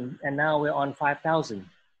 And now we're on 5,000.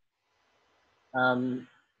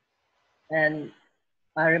 And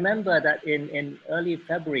I remember that in early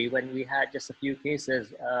February, when we had just a few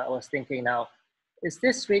cases, I was thinking, now, is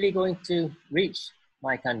this really going to reach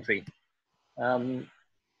my country?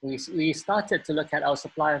 We started to look at our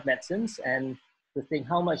supply of medicines and to think,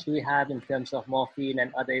 how much do we have in terms of morphine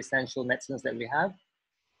and other essential medicines that we have?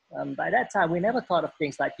 By that time, we never thought of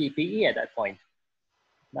things like PPE at that point.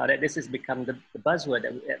 Now that this has become the buzzword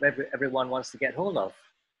that everyone wants to get hold of.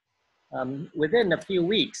 Within a few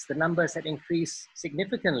weeks, the numbers had increased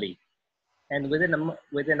significantly. And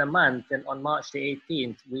within a month, and on March the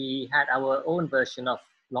 18th, we had our own version of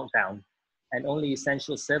lockdown, and only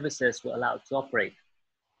essential services were allowed to operate.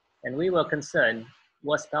 And we were concerned,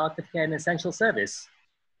 was palliative care an essential service?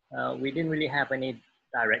 We didn't really have any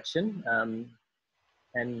direction,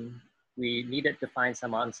 and we needed to find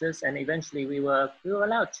some answers. And eventually we were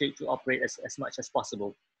allowed to operate as much as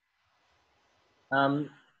possible.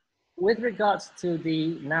 With regards to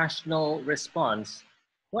the national response,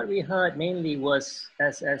 what we heard mainly was,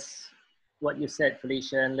 as what you said,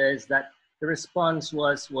 Felicia and Liz, that the response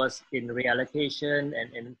was in reallocation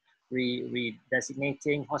and in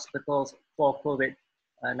redesignating hospitals for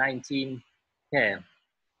COVID-19 care.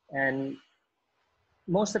 And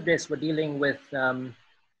most of this were dealing with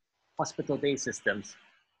hospital-based systems.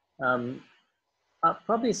 I'll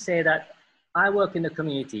probably say that I work in the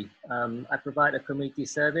community. I provide a community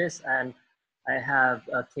service, and I have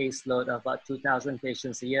a caseload of about 2,000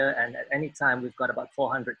 patients a year, and at any time we've got about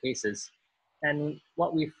 400 cases. And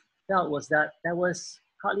what we felt was that there was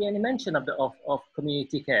hardly any mention of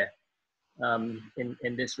community care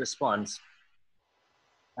in this response.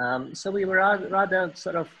 So we were rather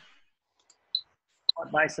sort of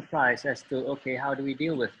caught by surprise as to, okay, how do we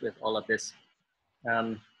deal with all of this?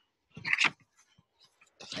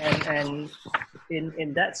 And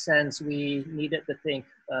in that sense, we needed to think,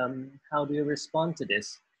 how do we respond to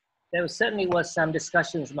this? There certainly was some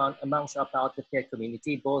discussions amongst our palliative care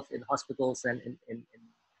community, both in hospitals and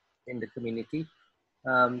in the community,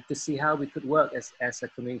 to see how we could work as a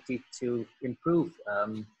community to improve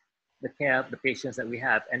the care of the patients that we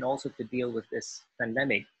have, and also to deal with this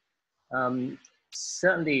pandemic.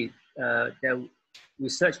 Certainly, we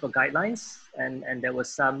searched for guidelines, and there was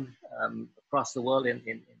some across the world in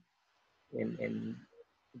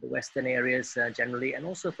the Western areas generally, and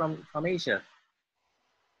also from Asia.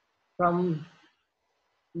 From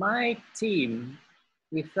my team,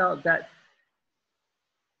 we felt that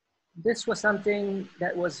this was something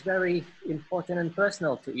that was very important and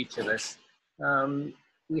personal to each of us.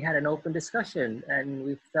 We had an open discussion, and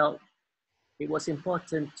we felt it was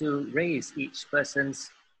important to raise each person's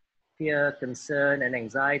fear, concern, and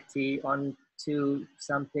anxiety onto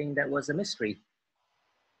something that was a mystery.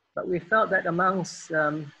 But we felt that amongst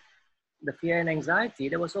the fear and anxiety,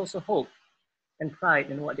 there was also hope and pride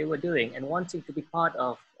in what they were doing, and wanting to be part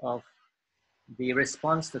of the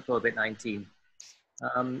response to COVID-19.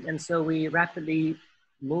 And so we rapidly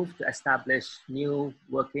moved to establish new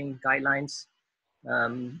working guidelines,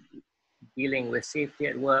 dealing with safety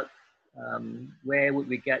at work, where would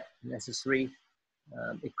we get necessary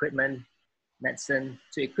equipment, medicine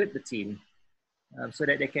to equip the team so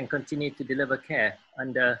that they can continue to deliver care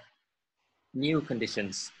under new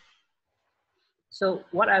conditions. So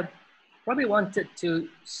what I probably wanted to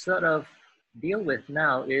sort of deal with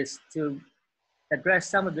now is to address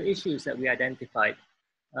some of the issues that we identified,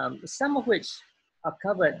 some of which are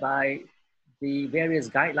covered by the various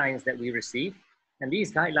guidelines that we received. And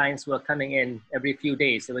these guidelines were coming in every few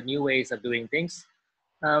days. There were new ways of doing things.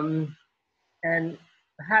 And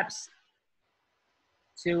perhaps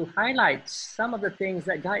to highlight some of the things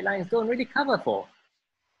that guidelines don't really cover for,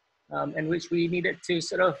 and which we needed to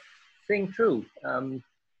sort of think through.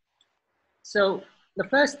 So the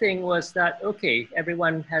first thing was that, okay,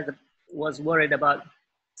 everyone was worried about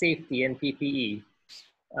safety and PPE.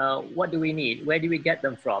 What do we need? Where do we get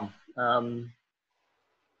them from?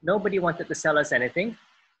 Nobody wanted to sell us anything.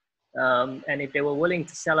 And if they were willing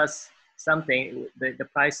to sell us something, the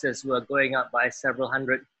prices were going up by several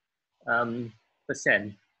hundred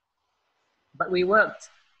 %. But we worked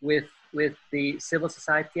with the civil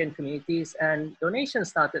society and communities, and donations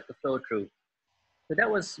started to flow through. So that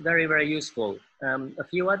was very, very useful. A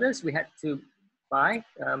few others we had to buy,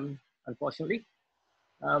 unfortunately.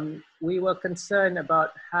 We were concerned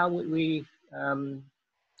about how would we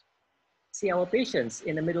see our patients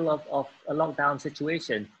in the middle of a lockdown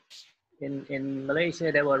situation. In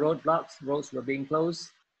Malaysia, there were roadblocks, roads were being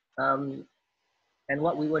closed. And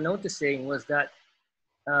what we were noticing was that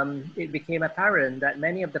it became apparent that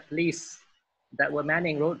many of the police that were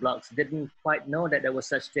manning roadblocks didn't quite know that there were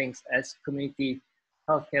such things as community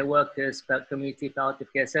healthcare workers, community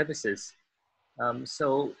palliative care services.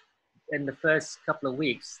 So in the first couple of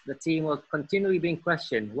weeks, the team were continually being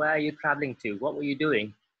questioned, where are you traveling to? What were you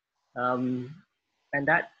doing? And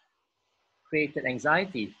that created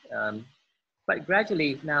anxiety. But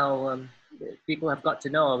gradually now, people have got to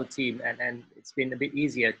know our team, and it's been a bit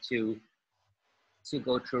easier to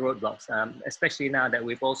go through roadblocks, especially now that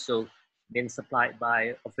we've also been supplied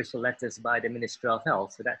by official letters by the Ministry of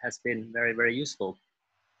Health. So that has been very, very useful.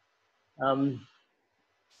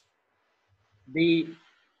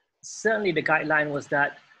 Certainly the guideline was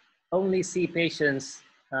that only see patients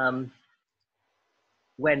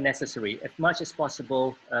when necessary. As much as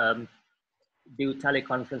possible, do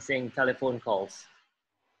teleconferencing, telephone calls.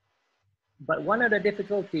 But one of the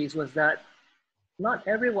difficulties was that not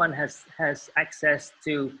everyone has access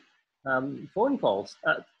to phone calls,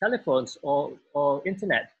 telephones, or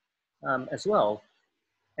internet as well.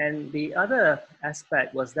 And the other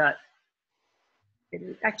aspect was that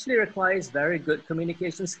it actually requires very good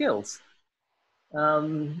communication skills.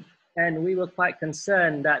 And we were quite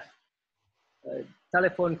concerned that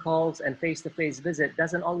telephone calls and face-to-face visit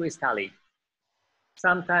doesn't always tally.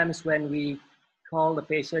 Sometimes when we call the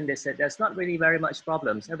patient, they said, there's not really very much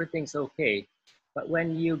problems, everything's okay. But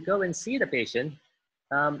when you go and see the patient,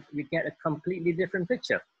 you get a completely different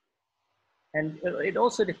picture. And it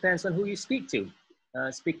also depends on who you speak to.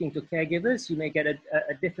 Speaking to caregivers, you may get a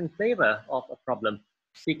different flavor of a problem.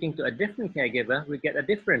 Speaking to a different caregiver, we get a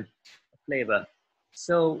different flavor.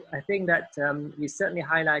 So I think that we certainly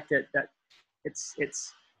highlighted that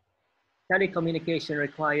it's telecommunication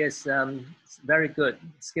requires very good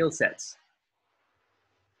skill sets.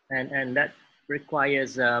 And that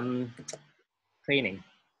requires training.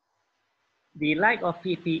 The lack of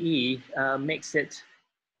PPE makes it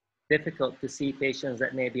difficult to see patients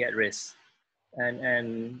that may be at risk.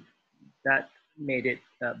 And that made it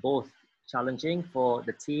both challenging for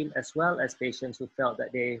the team as well as patients who felt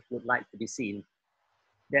that they would like to be seen.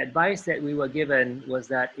 The advice that we were given was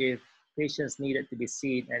that if patients needed to be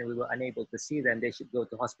seen and we were unable to see them, they should go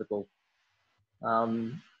to hospital.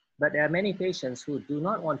 But there are many patients who do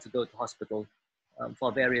not want to go to hospital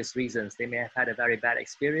for various reasons. They may have had a very bad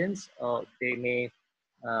experience, or they may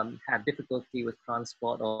have difficulty with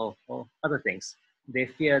transport or other things. They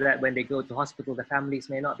fear that when they go to hospital, the families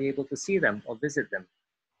may not be able to see them or visit them.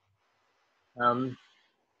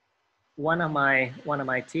 One of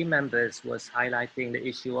my team members was highlighting the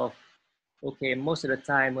issue of, okay, most of the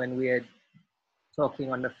time when we're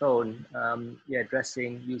talking on the phone, we're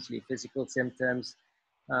addressing usually physical symptoms.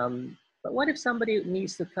 But what if somebody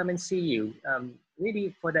needs to come and see you,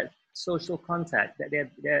 really for that social contact, that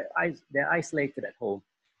they're isolated at home?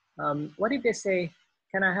 What if they say,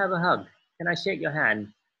 can I have a hug? Can I shake your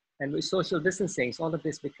hand? And with social distancing, all of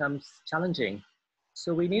this becomes challenging.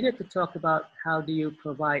 So we needed to talk about how do you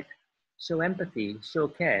show empathy, show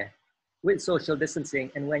care, with social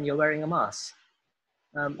distancing and when you're wearing a mask.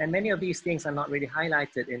 And many of these things are not really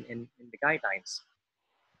highlighted in the guidelines.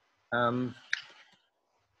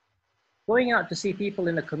 Going out to see people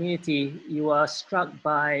in the community, you are struck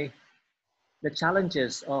by the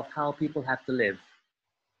challenges of how people have to live.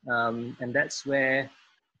 And that's where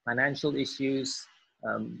financial issues,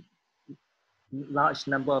 large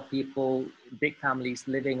number of people, big families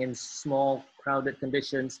living in small, crowded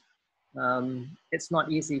conditions, it's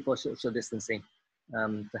not easy for social distancing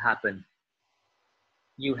to happen.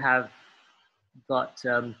 You have got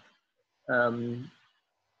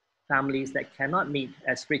families that cannot meet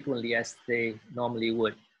as frequently as they normally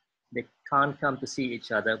would. They can't come to see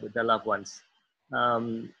each other with their loved ones.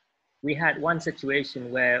 We had one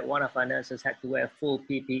situation where one of our nurses had to wear full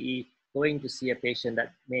PPE going to see a patient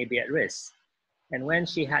that may be at risk. And when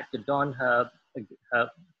she had to don her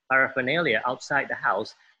paraphernalia outside the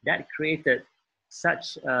house, that created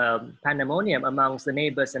such pandemonium amongst the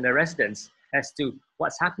neighbors and the residents as to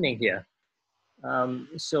what's happening here.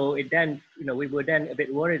 So it then, we were then a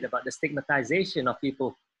bit worried about the stigmatization of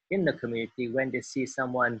people in the community when they see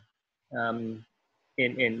someone in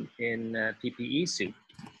PPE suit.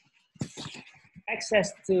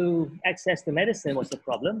 Access to medicine was a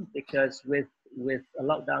problem because with a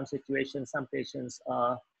lockdown situation, some patients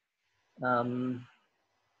are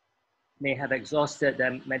may have exhausted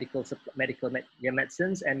their their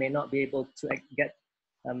medicines and may not be able to get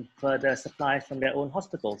further supplies from their own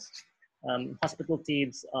hospitals. Hospital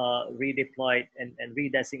teams are redeployed and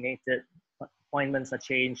redesignated, appointments are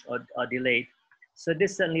changed or delayed. So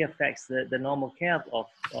this certainly affects the normal care of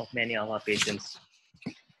many of our patients.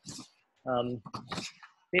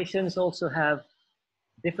 Patients also have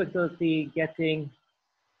difficulty getting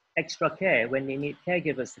extra care when they need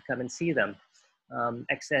caregivers to come and see them.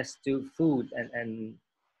 Access to food and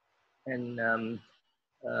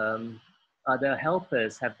other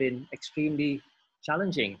helpers have been extremely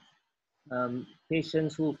challenging.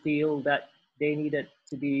 Patients who feel that they needed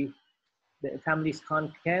to be, the families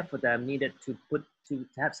can't care for them, needed to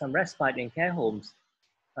have some respite in care homes,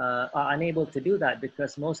 are unable to do that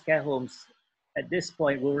because most care homes at this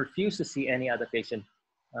point will refuse to see any other patient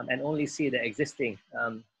and only see the existing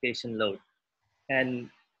patient load. And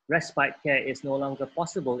respite care is no longer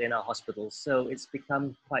possible in our hospitals. So it's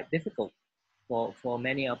become quite difficult for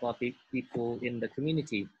many of our people in the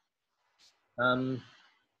community.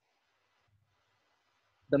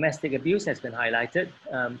 Domestic abuse has been highlighted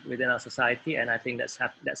within our society, and I think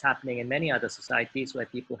that's happening in many other societies where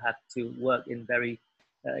people have to work in very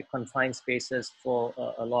confined spaces for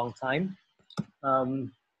a long time.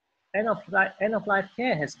 End of life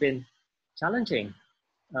care has been challenging.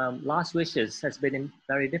 Last wishes has been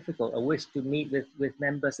very difficult. A wish to meet with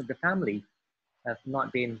members of the family have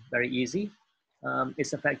not been very easy.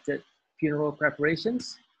 It's affected funeral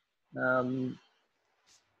preparations.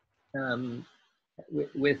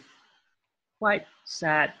 With quite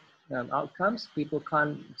sad outcomes. People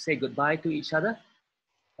can't say goodbye to each other.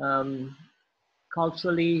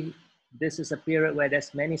 Culturally, this is a period where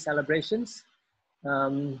there's many celebrations,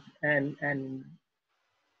 and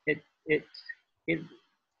it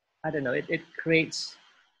I don't know, it creates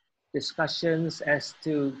discussions as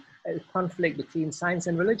to a conflict between science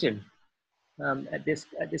and religion at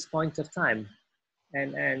this point of time,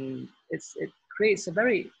 and it creates a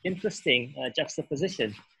very interesting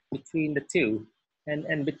juxtaposition between the two,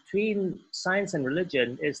 and between science and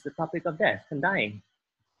religion is the topic of death and dying,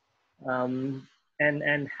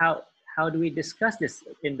 and how do we discuss this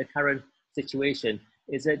in the current situation?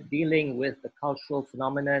 Is it dealing with the cultural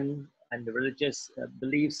phenomenon and the religious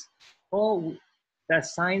beliefs, or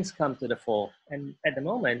does science come to the fore? And at the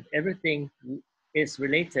moment, everything is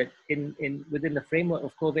related within the framework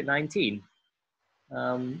of COVID-19.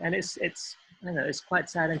 And it's quite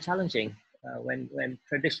sad and challenging when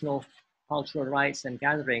traditional cultural rites and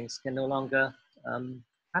gatherings can no longer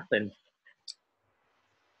happen.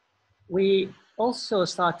 We also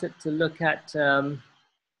started to look at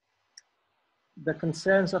the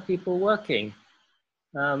concerns of people working.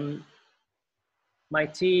 My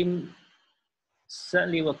team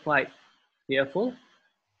certainly were quite fearful.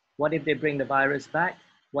 What if they bring the virus back?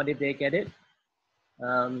 What if they get it?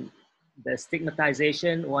 The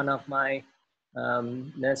stigmatization, one of my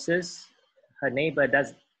nurses, her neighbor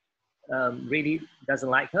really doesn't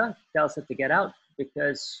like her, tells her to get out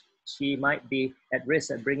because she might be at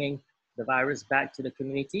risk of bringing the virus back to the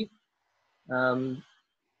community.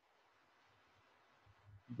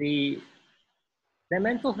 Their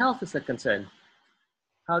mental health is a concern,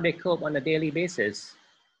 how they cope on a daily basis.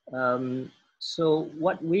 So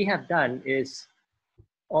what we have done is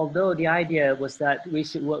although the idea was that we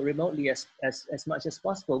should work remotely as much as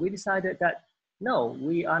possible, we decided that no,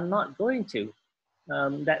 we are not going to.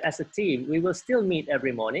 That as a team, we will still meet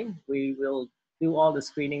every morning. We will do all the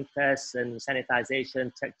screening tests and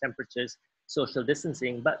sanitization, check temperatures, social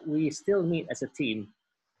distancing, but we still meet as a team.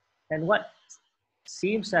 And what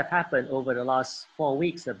seems to have happened over the last 4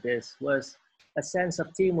 weeks of this was a sense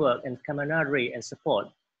of teamwork and camaraderie and support.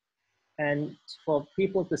 And for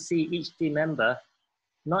people to see each team member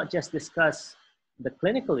not just discuss the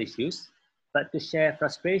clinical issues, but to share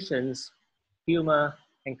frustrations, humor,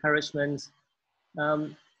 encouragements,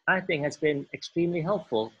 I think has been extremely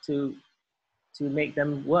helpful to make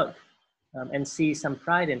them work and see some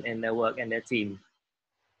pride in their work and their team.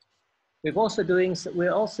 We're also doing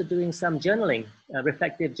some journaling,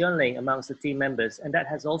 reflective journaling amongst the team members, and that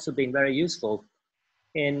has also been very useful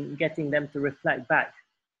in getting them to reflect back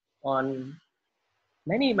on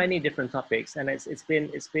many different topics, and it's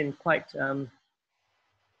been quite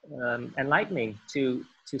enlightening to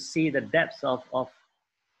see the depth of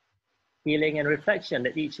feeling and reflection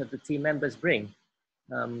that each of the team members bring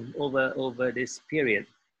over this period.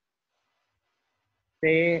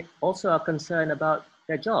 They also are concerned about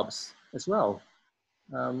their jobs as well.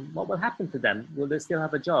 What will happen to them? Will they still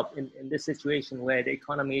have a job in this situation where the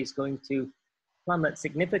economy is going to plummet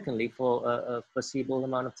significantly for a foreseeable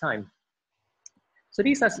amount of time? So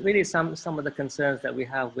these are really some of the concerns that we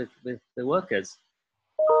have with the workers.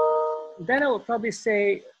 Then I would probably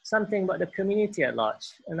say something about the community at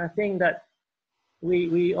large. And I think that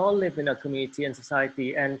we all live in a community and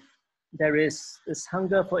society, and there is this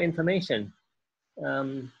hunger for information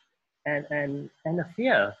and a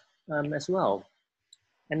fear as well.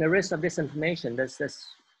 And the risk of disinformation, there's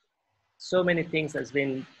so many things that's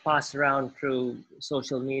been passed around through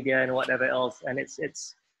social media and whatever else. And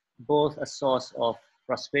it's both a source of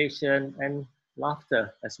frustration and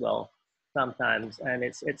laughter as well sometimes. And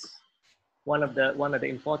it's one of the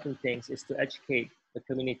important things is to educate the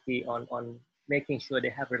community on making sure they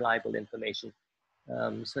have reliable information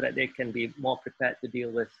so that they can be more prepared to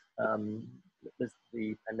deal with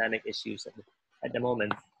the pandemic issues at the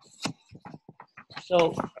moment.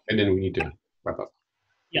 So, and then we need to wrap up.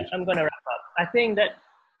 Yeah, I'm going to wrap up. I think that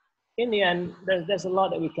in the end, there's a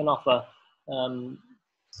lot that we can offer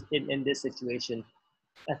in this situation.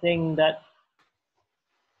 I think that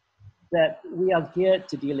we are geared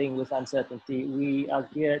to dealing with uncertainty. We are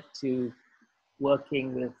geared to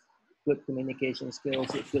working with good communication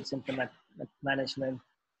skills, with good symptom management,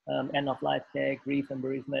 end-of-life care, grief and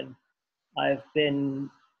bereavement. I've been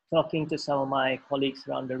talking to some of my colleagues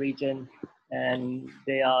around the region, and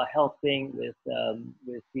they are helping with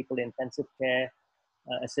people in intensive care,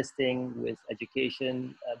 assisting with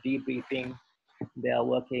education, debriefing. They are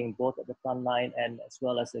working both at the front line and as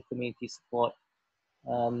well as the community support.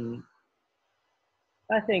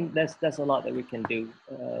 I think there's a lot that we can do.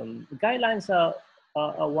 The guidelines are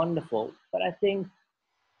wonderful, but I think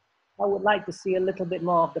I would like to see a little bit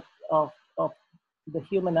more of the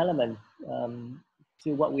human element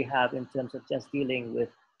to what we have in terms of just dealing with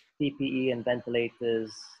PPE and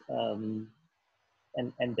ventilators and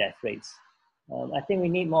death rates. I think we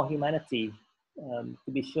need more humanity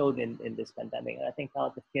to be shown in this pandemic. And I think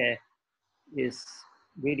palliative care is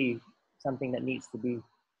really something that needs to be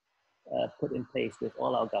put in place with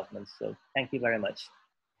all our governments. So thank you very much.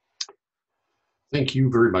 Thank you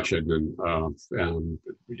very much, Edmund. I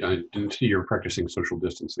didn't see you're practicing social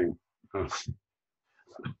distancing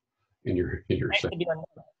in your nice to be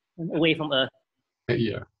away from Earth.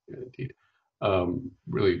 Yeah, indeed.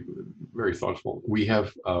 Really very thoughtful. We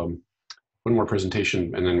have one more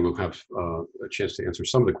presentation, and then we'll have a chance to answer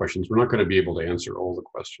some of the questions. We're not going to be able to answer all the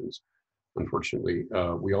questions, unfortunately.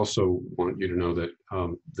 We also want you to know that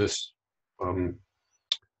this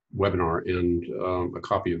webinar and a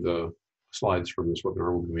copy of the slides from this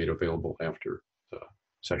webinar will be made available after the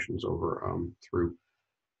session's over through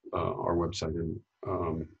our website and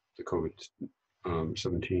the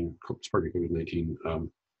COVID-19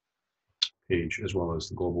 page, as well as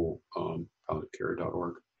the global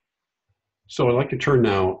palliativecare.org. So I'd like to turn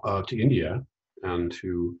now to India and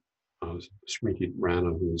to Smriti Rana,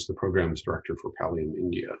 who is the Programs Director for Palliative in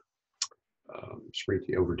India.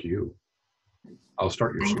 Smriti, over to you. I'll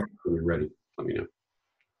start your slide when you're ready. Let me know.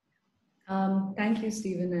 Thank you,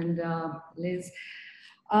 Stephen and Liz.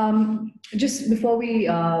 Just before we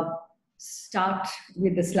start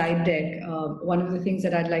with the slide deck, one of the things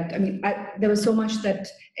that I'd like to, there was so much that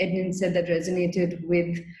Edmund said that resonated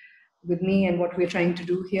with me and what we're trying to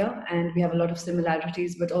do here, and we have a lot of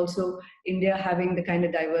similarities, but also India having the kind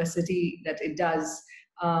of diversity that it does,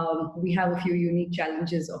 we have a few unique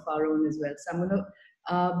challenges of our own as well. So I'm going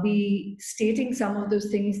be stating some of those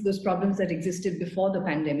things, those problems that existed before the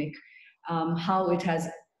pandemic, how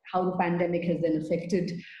the pandemic has then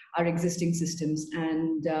affected our existing systems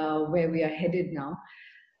and where we are headed now.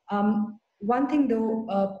 One thing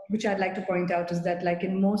though, which I'd like to point out is that like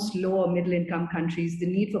in most low or middle income countries, the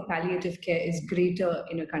need for palliative care is greater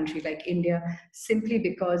in a country like India, simply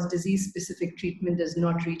because disease specific treatment does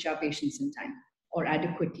not reach our patients in time or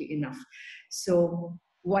adequately enough. So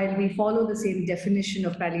while we follow the same definition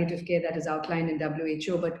of palliative care that is outlined in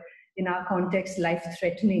WHO, but in our context,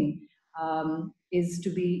 life-threatening is to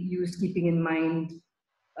be used keeping in mind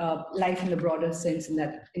life in a broader sense in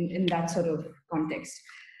that sort of context.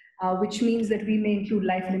 Which means that we may include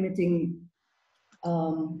life-limiting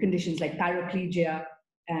conditions like paraplegia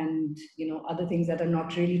and other things that are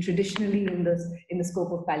not really traditionally in the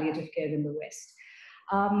scope of palliative care in the West.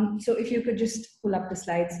 So if you could just pull up the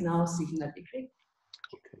slides now, Stephen, that'd be great.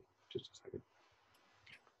 Okay, just a second.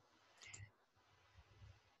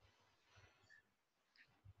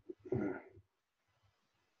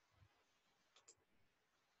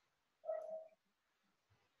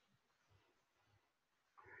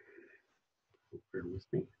 Bear with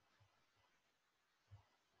me.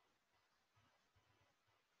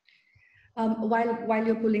 While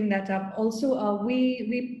you're pulling that up, also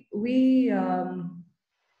we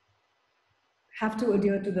have to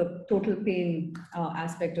adhere to the total pain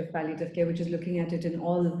aspect of palliative care, which is looking at it in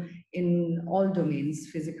all domains: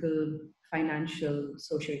 physical, financial,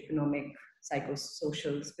 socioeconomic,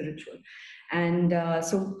 psychosocial, spiritual. And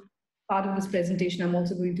so part of this presentation, I'm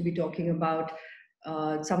also going to be talking about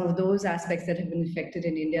some of those aspects that have been affected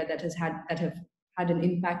in India that have had an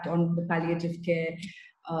impact on the palliative care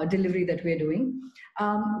delivery that we're doing.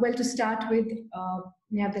 Well, to start with,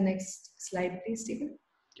 may I have the next slide, please, Stephen?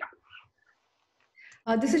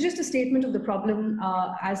 Yeah. This is just a statement of the problem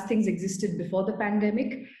as things existed before the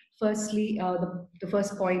pandemic. Firstly, the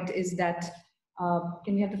first point is that,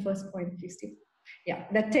 can we have the first point, please, Steve? Yeah,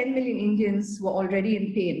 that 10 million Indians were already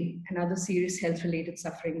in pain and other serious health-related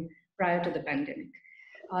suffering prior to the pandemic.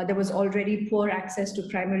 There was already poor access to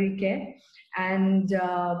primary care, and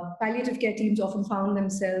palliative care teams often found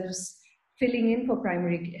themselves filling in for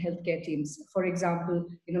primary healthcare teams. For example,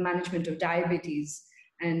 management of diabetes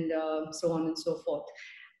and so on and so forth.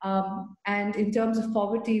 And in terms of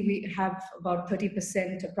poverty, we have about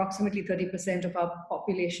 30%, approximately 30% of our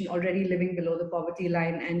population already living below the poverty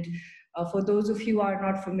line. And for those of you who are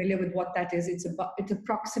not familiar with what that is, it's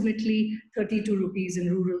approximately 32 rupees in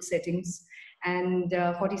rural settings and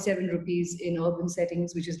 47 rupees in urban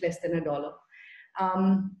settings, which is less than $1.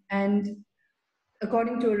 And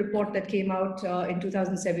according to a report that came out in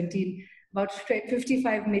 2017, about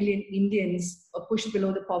 55 million Indians are pushed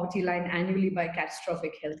below the poverty line annually by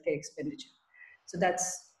catastrophic healthcare expenditure. So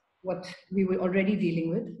that's what we were already dealing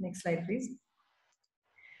with. Next slide, please.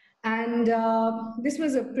 And this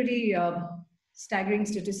was a pretty staggering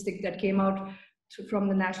statistic that came out from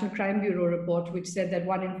the National Crime Bureau report, which said that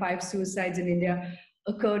 1 in 5 suicides in India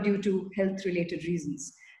occur due to health-related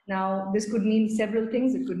reasons. Now, this could mean several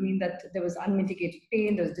things. It could mean that there was unmitigated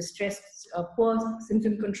pain, there was distress, poor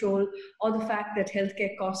symptom control, or the fact that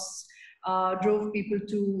healthcare costs drove people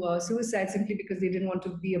to suicide simply because they didn't want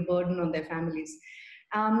to be a burden on their families.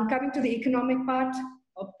 Coming to the economic part,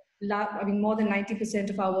 more than 90%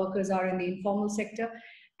 of our workers are in the informal sector.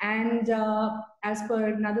 And as per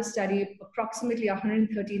another study, approximately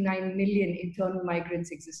 139 million internal migrants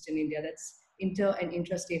exist in India. That's inter and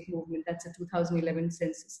intrastate movement. That's a 2011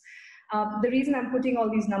 census. The reason I'm putting all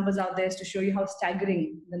these numbers out there is to show you how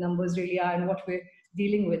staggering the numbers really are and what we're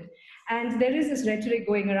dealing with. And there is this rhetoric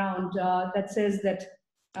going around that says that,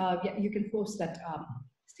 yeah, you can post that,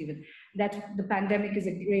 Stephen, that the pandemic is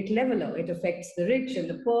a great leveler. It affects the rich and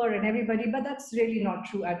the poor and everybody, but that's really not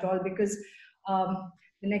true at all, because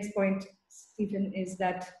the next point, Stephen, is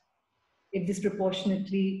that it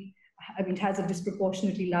disproportionately, it has a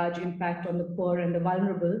disproportionately large impact on the poor and the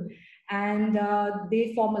vulnerable, and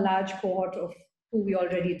they form a large cohort of who we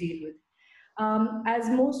already deal with. As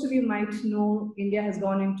most of you might know, India has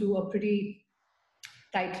gone into a pretty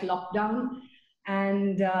tight lockdown,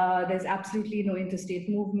 and there's absolutely no interstate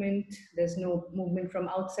movement. There's no movement from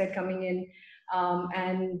outside coming in,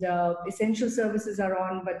 and essential services are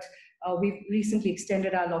on, but we've recently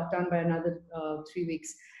extended our lockdown by another 3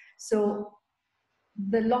 weeks. So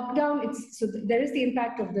the lockdown, so there is the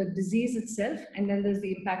impact of the disease itself, and then there's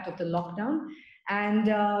the impact of the lockdown.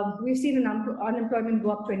 And we've seen unemployment go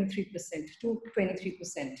up 23% to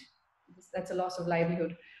 23%. That's a loss of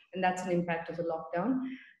livelihood, and that's an impact of the lockdown.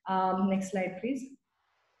 Next slide, please.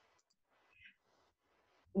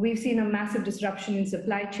 We've seen a massive disruption in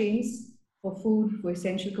supply chains. for food, for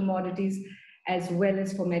essential commodities, as well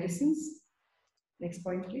as for medicines. Next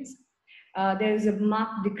point, please. There is a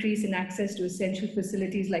marked decrease in access to essential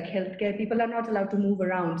facilities like healthcare. People are not allowed to move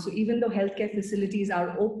around. So even though healthcare facilities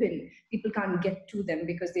are open, people can't get to them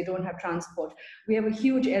because they don't have transport. We have a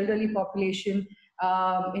huge elderly population.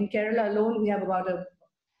 In Kerala alone, we have about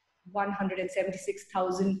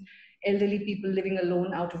 176,000 elderly people living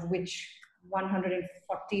alone, out of which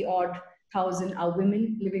 140 odd thousand are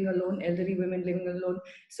women living alone, elderly women living alone.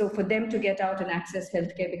 So for them to get out and access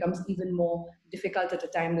healthcare becomes even more difficult at a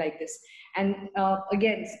time like this. And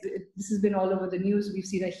again, this has been all over the news. We've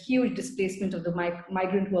seen a huge displacement of the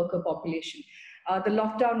migrant worker population. The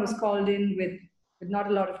lockdown was called in with not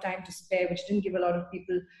a lot of time to spare, which didn't give a lot of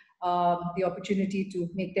people the opportunity to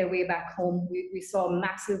make their way back home. We're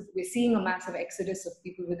seeing a massive exodus of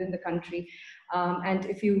people within the country. And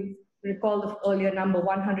if you recall the earlier number,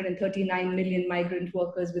 139 million migrant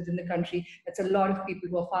workers within the country, that's a lot of people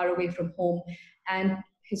who are far away from home. And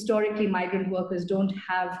historically, migrant workers don't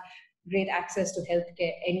have great access to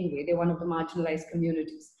healthcare anyway. They're one of the marginalized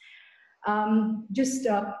communities. Just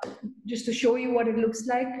to show you what it looks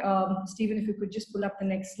like, Stephen, if you could just pull up the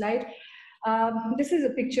next slide. This is a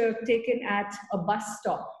picture taken at a bus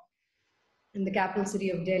stop in the capital city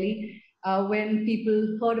of Delhi. When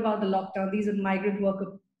people heard about the lockdown, these are migrant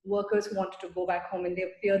workers who wanted to go back home, and they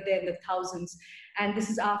appeared there in the thousands. And this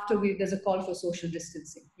is after there's a call for social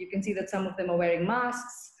distancing. You can see that some of them are wearing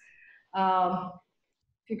masks.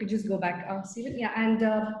 If you could just go back, Stephen. Yeah, and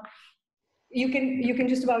you can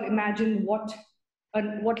just about imagine what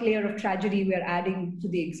layer of tragedy we are adding to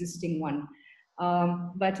the existing one.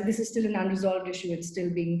 But this is still an unresolved issue. It's still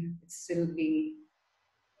being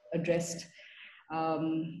addressed.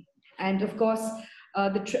 And of course,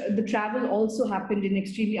 the travel also happened in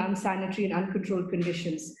extremely unsanitary and uncontrolled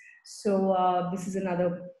conditions. So this is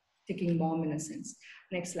another ticking bomb in a sense.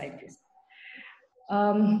 Next slide, please.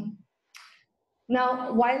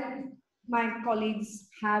 Now, while my colleagues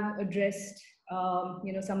have addressed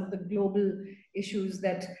some of the global issues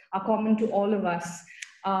that are common to all of us,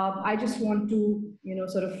 I just want to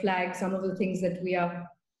sort of flag some of the things that we are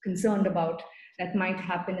concerned about that might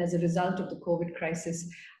happen as a result of the COVID crisis.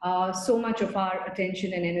 So much of our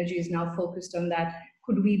attention and energy is now focused on that.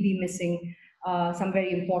 Could we be missing some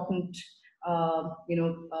very important,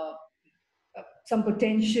 some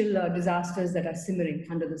potential disasters that are simmering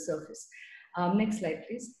under the surface? Next slide,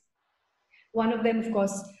 please. One of them, of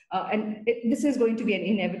course, this is going to be an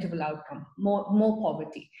inevitable outcome, more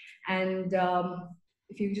poverty. And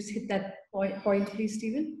if you just hit that point, please,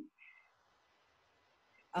 Stephen.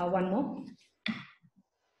 One more.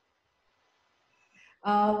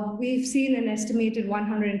 We've seen an estimated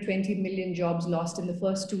 120 million jobs lost in the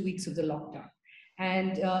first 2 weeks of the lockdown.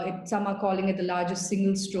 And some are calling it the largest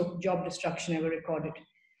single-stroke job destruction ever recorded.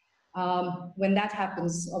 When that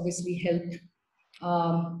happens, obviously health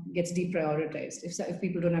gets deprioritized. If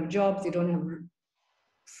people don't have jobs, they don't have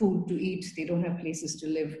food to eat, they don't have places to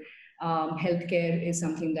live, healthcare is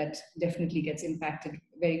something that definitely gets impacted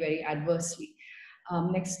very, very adversely.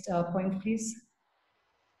 Next point, please.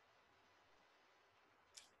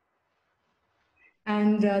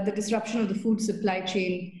 And the disruption of the food supply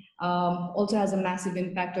chain also has a massive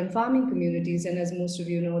impact on farming communities. And as most of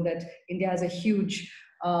you know, that India has a huge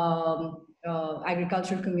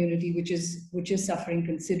agricultural community which is suffering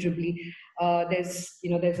considerably. There's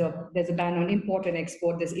a ban on import and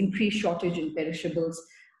export. There's increased shortage in perishables.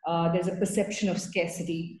 There's a perception of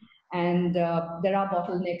scarcity, and there are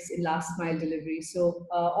bottlenecks in last mile delivery. So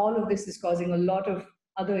all of this is causing a lot of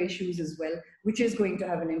other issues as well, which is going to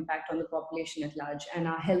have an impact on the population at large and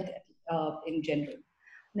our health in general.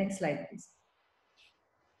 Next slide, please.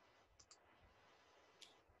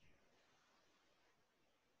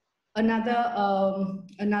 Another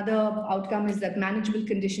outcome is that manageable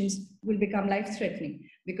conditions will become life-threatening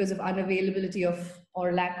because of unavailability of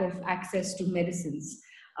or lack of access to medicines.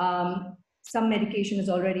 Some medication is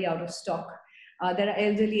already out of stock. There are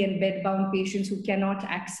elderly and bed-bound patients who cannot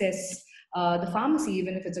access the pharmacy,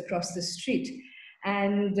 even if it's across the street.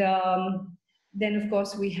 And then, of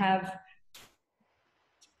course, we have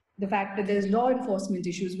the fact that there's law enforcement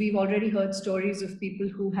issues. We've already heard stories of people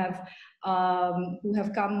who've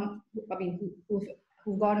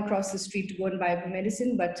gone across the street to go and buy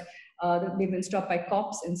medicine, but they've been stopped by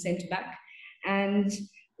cops and sent back. And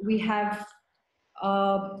we have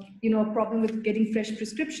a problem with getting fresh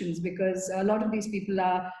prescriptions, because a lot of these people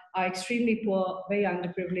are extremely poor, very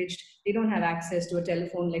underprivileged. They don't have access to a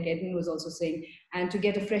telephone, like Edwin was also saying, and to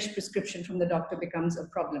get a fresh prescription from the doctor becomes a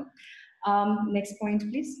problem. Next point,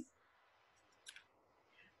 please.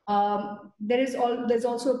 There's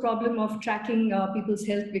also a problem of tracking people's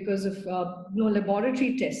health because of no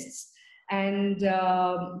laboratory tests, and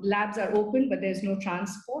labs are open, but there's no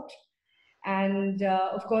transport. And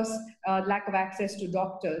of course, lack of access to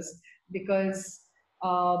doctors, because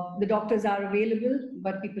the doctors are available,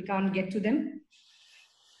 but people can't get to them.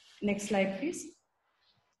 Next slide, please.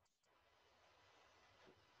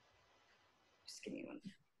 Just give me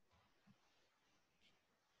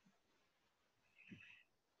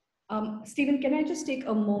one. Stephen, can I just take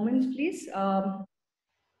a moment, please?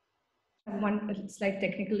 One slight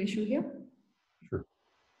technical issue here. Sure.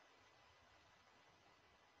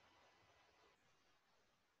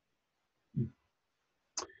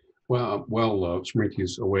 Well, Smriti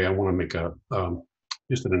is away. I want to make a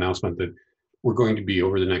just an announcement that we're going to be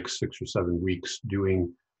over the next 6 or 7 weeks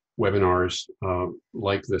doing webinars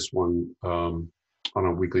like this one on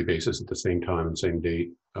a weekly basis at the same time and same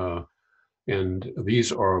date. And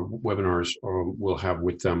these are webinars will have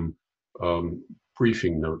with them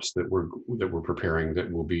briefing notes that we're preparing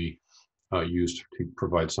that will be used to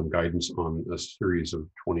provide some guidance on a series of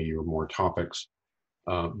 20 or more topics.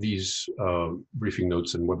 These briefing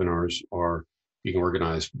notes and webinars are being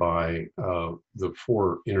organized by the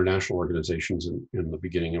 4 international organizations in the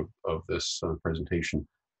beginning of this presentation,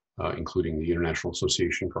 including the International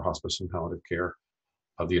Association for Hospice and Palliative Care,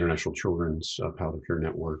 the International Children's Palliative Care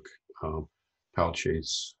Network, Palliative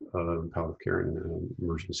Care in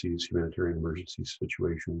emergencies, humanitarian emergency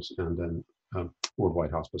situations, and then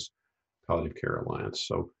Worldwide Hospice Palliative Care Alliance.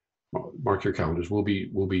 So mark your calendars. We'll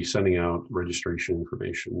be sending out registration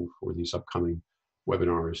information for these upcoming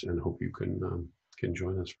webinars, and hope you can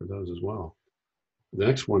join us for those as well. The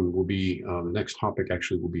next one will be the next topic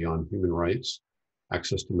actually will be on human rights,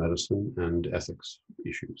 access to medicine, and ethics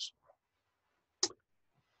issues.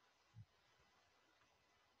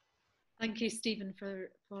 Thank you, Stephen,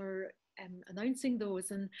 for announcing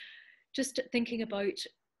those. And just thinking about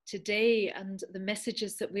today and the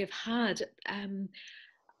messages that we have had,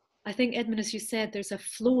 I think, Edmund, as you said, there's a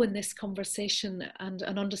flow in this conversation and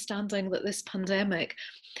an understanding that this pandemic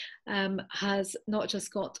has not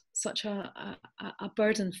just got such a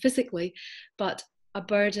burden physically, but a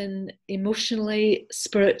burden emotionally,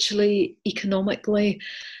 spiritually, economically,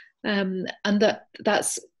 and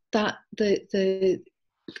that's the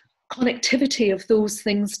connectivity of those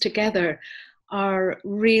things together are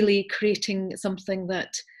really creating something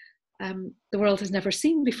that the world has never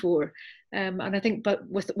seen before. And I think, but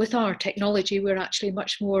with our technology, we're actually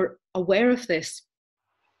much more aware of this.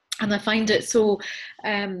 And I find it so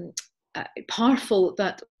powerful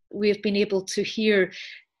that we have been able to hear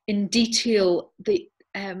in detail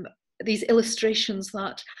these illustrations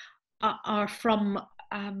that are from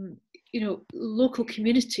local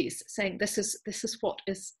communities saying this is what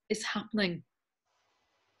is happening.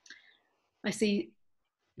 I see.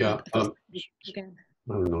 Yeah. Again.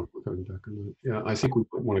 I don't know if we're coming back or not. Yeah, I think we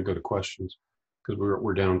want to go to questions because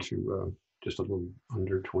we're down to just a little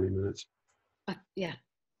under 20 minutes. Yeah.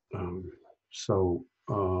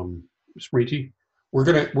 Smriti, we're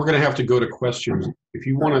gonna have to go to questions. If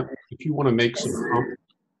you want to make some comments,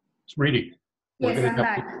 Smriti, we're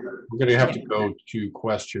gonna have to go to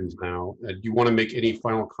questions now. Do you want to make any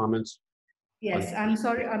final comments? Yes, I'm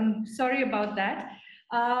sorry about that.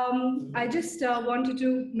 I just wanted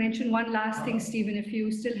to mention one last thing, Stephen, if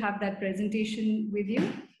you still have that presentation with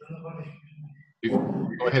you.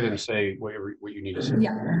 Go ahead and say what you need to say.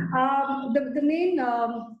 Yeah,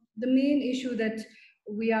 the main issue that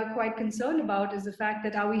we are quite concerned about is the fact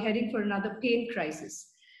that are we heading for another pain crisis?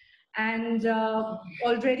 And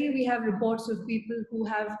already we have reports of people who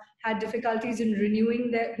have had difficulties in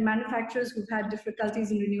renewing their manufacturers, who've had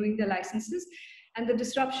difficulties in renewing their licenses. And the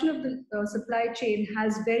disruption of the supply chain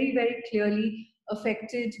has very, very clearly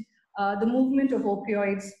affected the movement of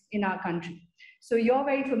opioids in our country. So you're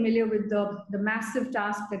very familiar with the massive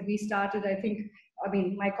task that we started,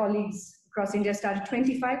 my colleagues across India started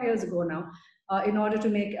 25 years ago now in order to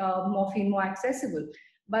make morphine more accessible.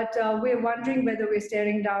 But we're wondering whether we're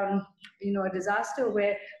staring down, a disaster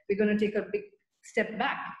where we're going to take a big step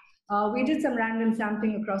back. We did some random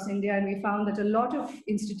sampling across India, and we found that a lot of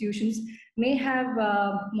institutions may have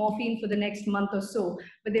morphine for the next month or so,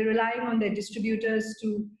 but they're relying on their distributors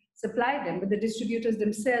to supply them. But the distributors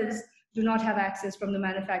themselves do not have access from the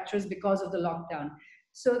manufacturers because of the lockdown.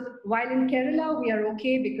 So while in Kerala, we are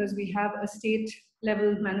okay because we have a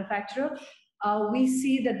state-level manufacturer, we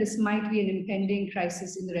see that this might be an impending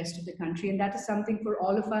crisis in the rest of the country. And that is something for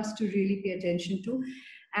all of us to really pay attention to.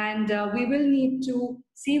 And we will need to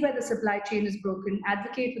see where the supply chain is broken,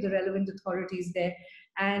 advocate with the relevant authorities there,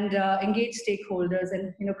 and engage stakeholders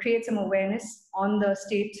and create some awareness on the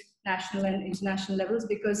state, national and international levels,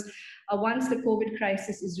 because once the COVID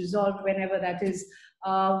crisis is resolved, whenever that is,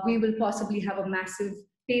 we will possibly have a massive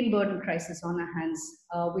pain burden crisis on our hands,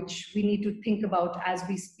 which we need to think about as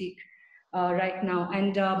we speak right now.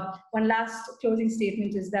 And one last closing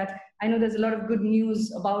statement is that I know there's a lot of good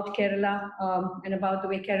news about Kerala and about the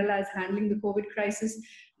way Kerala is handling the COVID crisis,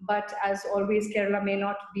 but as always, Kerala may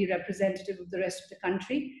not be representative of the rest of the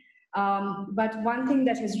country. But one thing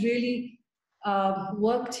that has really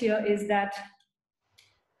worked here is that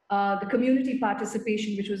the community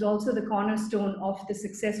participation, which was also the cornerstone of the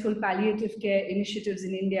successful palliative care initiatives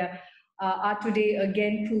in India, are today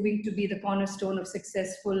again proving to be the cornerstone of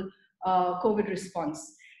successful COVID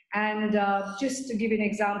response. And just to give you an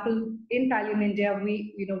example, in Pallium India,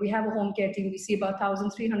 we have a home care team. We see about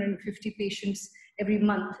 1,350 patients every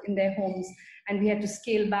month in their homes, and we had to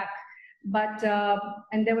scale back. But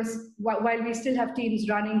and there was, while we still have teams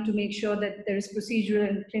running to make sure that there is procedural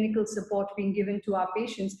and clinical support being given to our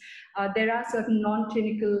patients, there are certain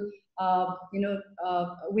non-clinical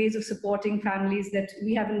ways of supporting families that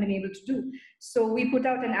we haven't been able to do. So we put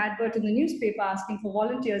out an advert in the newspaper asking for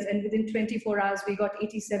volunteers, and within 24 hours we got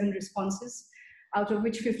 87 responses, out of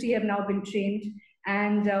which 50 have now been trained.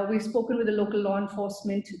 And we've spoken with the local law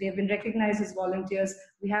enforcement. They've been recognized as volunteers.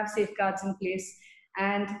 We have safeguards in place.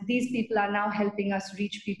 And these people are now helping us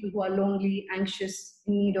reach people who are lonely, anxious,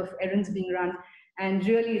 in need of errands being run. And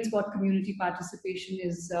really, it's what community participation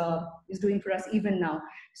is doing for us even now.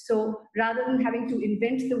 So rather than having to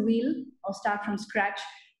invent the wheel or start from scratch,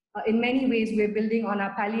 in many ways, we're building on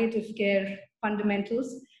our palliative care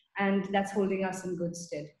fundamentals, and that's holding us in good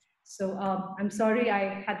stead. So I'm sorry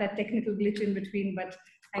I had that technical glitch in between, but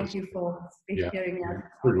thank you for hearing that.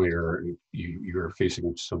 Certainly, you're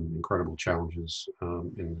facing some incredible challenges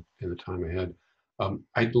in the time ahead.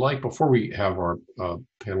 I'd like, before we have our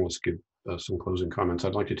panelists give some closing comments,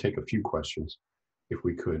 I'd like to take a few questions, if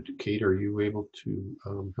we could. Kate, are you able to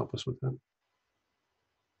help us with that?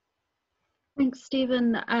 Thanks,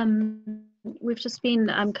 Stephen. We've just been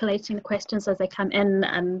collating the questions as they come in,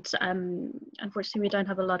 and unfortunately we don't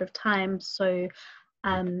have a lot of time, so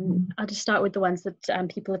I'll just start with the ones that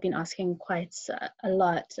people have been asking quite a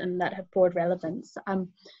lot and that have broad relevance.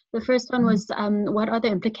 The first one was, what are the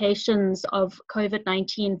implications of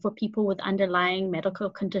COVID-19 for people with underlying medical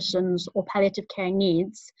conditions or palliative care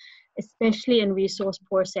needs, especially in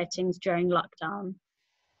resource-poor settings during lockdown?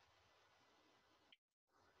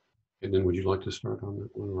 And then would you like to start on that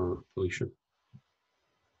one, or Felicia?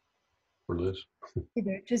 Or Liz?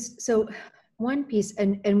 Just so one piece,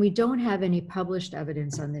 and we don't have any published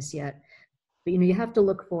evidence on this yet, but you have to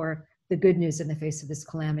look for the good news in the face of this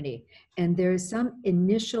calamity. And there's some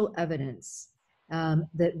initial evidence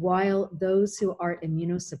that while those who are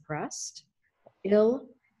immunosuppressed, ill,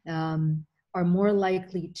 are more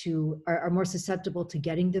likely to, are more susceptible to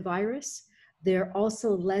getting the virus, they're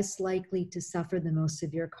also less likely to suffer the most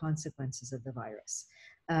severe consequences of the virus.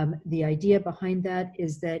 The idea behind that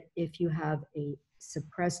is that if you have a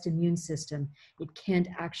suppressed immune system, it can't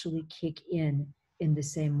actually kick in the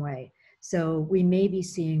same way. So we may be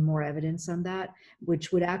seeing more evidence on that,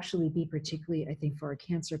 which would actually be particularly, I think, for our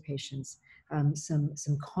cancer patients,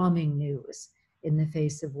 some calming news in the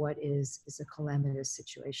face of what is a calamitous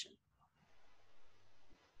situation.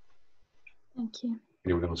 Thank you.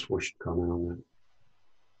 Anyone else wish to comment on that?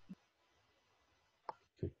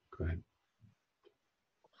 Okay, go ahead.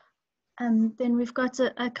 Then we've got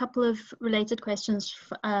a couple of related questions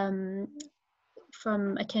from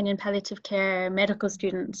a Kenyan palliative care medical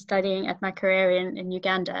student studying at Makerere in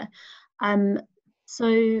Uganda.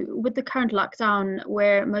 So with the current lockdown,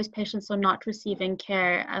 where most patients are not receiving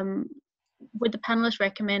care, would the panelists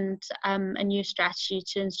recommend a new strategy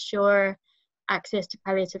to ensure access to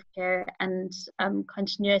palliative care and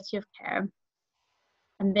continuity of care?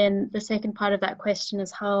 And then the second part of that question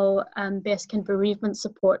is, how best can bereavement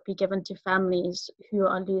support be given to families who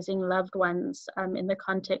are losing loved ones in the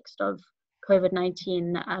context of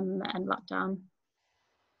COVID-19 and lockdown?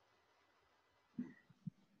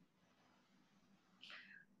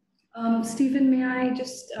 Stephen, may I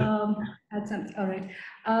just add something? All right.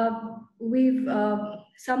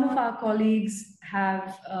 Some of our colleagues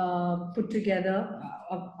have put together,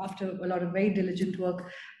 after a lot of very diligent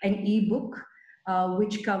work, an e-book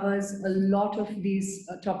which covers a lot of these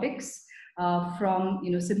topics, from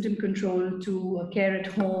symptom control to care at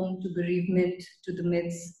home, to bereavement, to the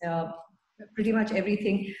myths, pretty much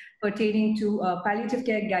everything pertaining to palliative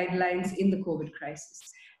care guidelines in the COVID crisis.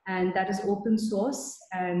 And that is open source,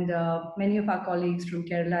 and many of our colleagues from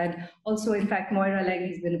Kerala, and also in fact Moira Legge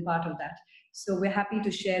has been a part of that. So we're happy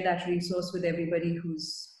to share that resource with everybody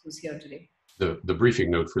who's here today. The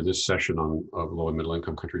briefing note for this session on low and middle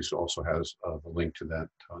income countries also has the link to that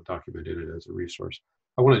document in it as a resource.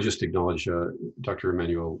 I want to just acknowledge Dr.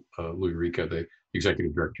 Emmanuel Louis-Rica, the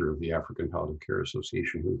Executive Director of the African Palliative Care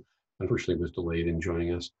Association, who unfortunately was delayed in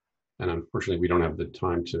joining us. And unfortunately, we don't have the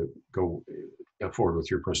time to go forward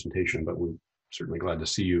with your presentation, but we're certainly glad to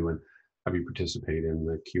see you and have you participate in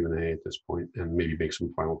the Q&A at this point and maybe make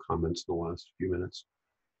some final comments in the last few minutes.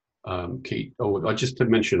 Kate, just to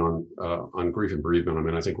mention on grief and bereavement, I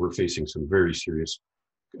mean, I think we're facing some very serious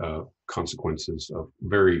consequences of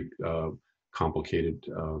very complicated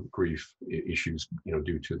grief issues,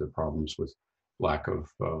 due to the problems with lack of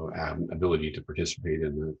ability to participate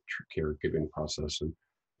in the caregiving process and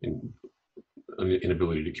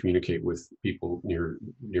inability to communicate with people near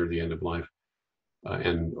the end of life,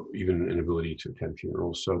 and even inability to attend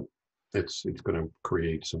funerals. So it's going to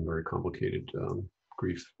create some very complicated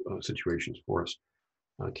grief situations for us.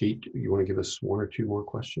 Kate, you want to give us one or two more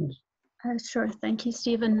questions? Sure, thank you,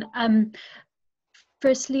 Stephen.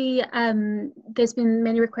 Firstly, there's been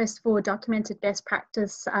many requests for documented best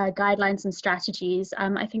practice guidelines and strategies.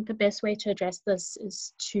 I think the best way to address this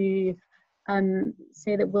is to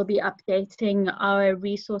say that we'll be updating our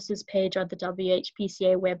resources page on the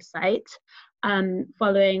WHPCA website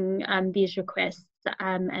following these requests.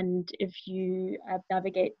 And if you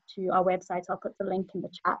navigate to our website, I'll put the link in the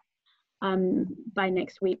chat. By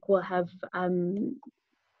next week, we'll have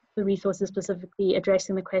the resources specifically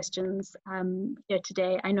addressing the questions here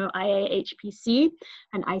today. I know IAHPC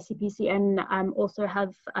and ICPCN also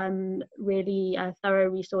have really thorough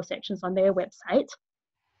resource sections on their website.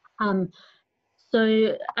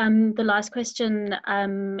 So the last question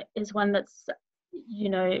is one that's,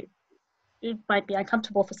 it might be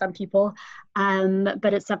uncomfortable for some people,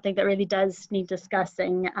 but it's something that really does need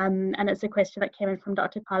discussing. And it's a question that came in from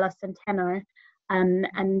Dr. Carlos Centeno.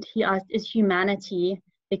 And he asked, is humanity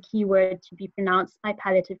the key word to be pronounced by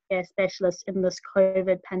palliative care specialists in this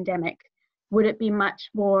COVID pandemic? Would it be much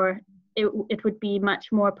more, it would be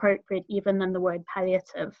much more appropriate even than the word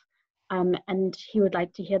palliative? And he would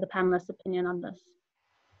like to hear the panelists' opinion on this.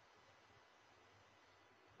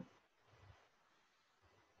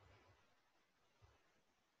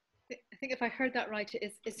 I think if I heard that right,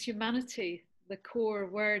 is humanity the core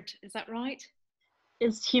word? Is that right?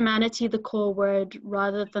 Is humanity the core word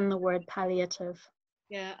rather than the word palliative?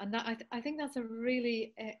 Yeah, and that I think that's a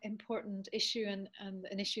really important issue, and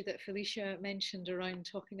an issue that Felicia mentioned around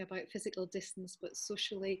talking about physical distance but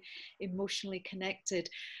socially, emotionally connected.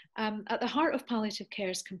 At the heart of palliative care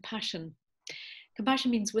is compassion.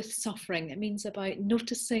 Compassion means with suffering. It means about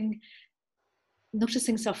noticing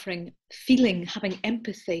suffering, feeling, having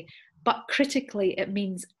empathy, but critically it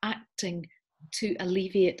means acting to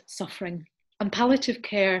alleviate suffering. And palliative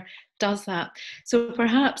care does that. So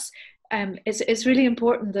perhaps it's really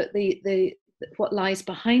important that what lies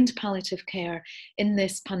behind palliative care in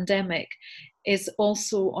this pandemic is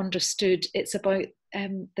also understood. It's about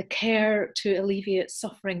the care to alleviate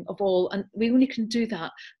suffering of all, and we only can do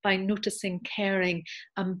that by noticing, caring,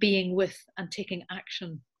 and being with and taking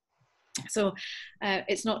action. So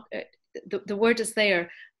it's not the word is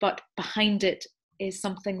there, but behind it is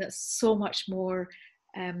something that's so much more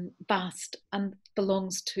vast and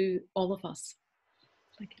belongs to all of us.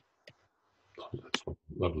 Thank you. That's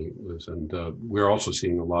lovely, Liz. And we're also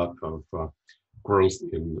seeing a lot of growth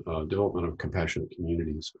in development of compassionate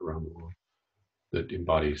communities around the world that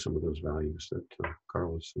embody some of those values that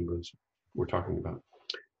Carlos and Liz were talking about.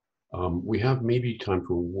 We have maybe time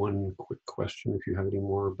for one quick question, if you have any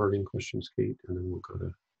more burning questions, Kate, and then we'll go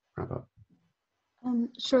to wrap up.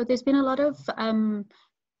 Sure. There's been a lot of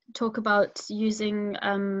talk about using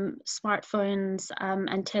smartphones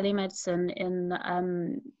and telemedicine in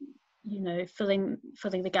filling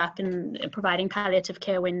the gap in providing palliative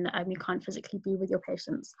care when you can't physically be with your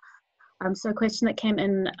patients. So a question that came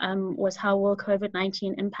in was, how will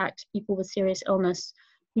COVID-19 impact people with serious illness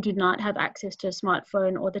who do not have access to a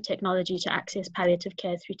smartphone or the technology to access palliative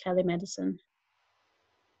care through telemedicine?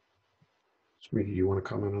 Smriti, do you want to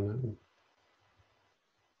comment on that?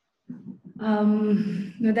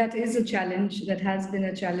 No, that is a challenge. That has been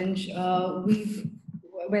a challenge.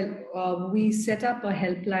 We set up a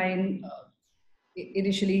helpline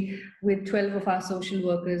initially with 12 of our social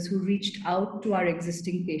workers who reached out to our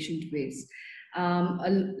existing patient base.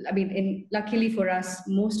 Luckily for us,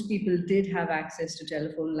 most people did have access to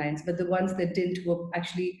telephone lines, but the ones that didn't were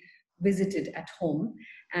actually visited at home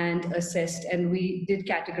and assessed, and we did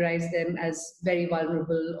categorize them as very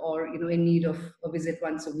vulnerable or in need of a visit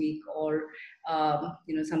once a week or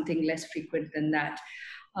something less frequent than that.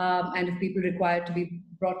 And if people required to be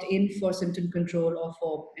brought in for symptom control or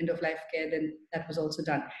for end-of-life care, then that was also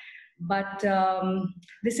done. But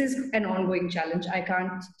this is an ongoing challenge. I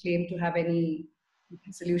can't claim to have any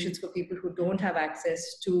solutions for people who don't have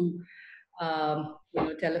access to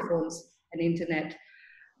telephones and internet,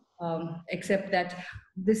 except that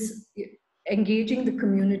this engaging the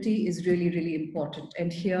community is really, really important.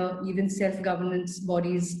 And here, even self-governance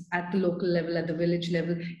bodies at the local level, at the village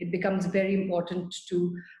level, it becomes very important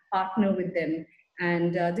to partner with them.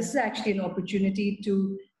 And this is actually an opportunity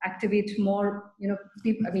to activate more,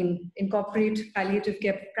 people, incorporate palliative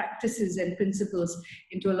care practices and principles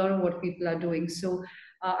into a lot of what people are doing. So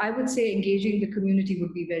I would say engaging the community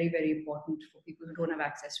would be very, very important for people who don't have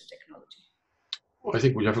access to technology. Well, I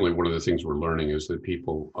think definitely one of the things we're learning is that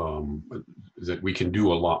people, that we can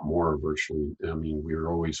do a lot more virtually. I mean,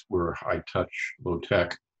 we're high touch, low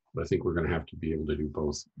tech, but I think we're going to have to be able to do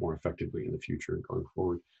both more effectively in the future going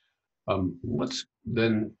forward. Let's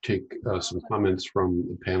then take some comments from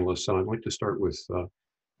the panelists. And I'd like to start with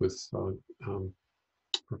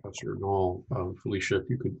Professor Nall. Felicia, if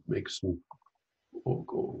you could make some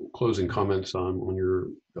closing comments on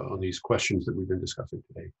these questions that we've been discussing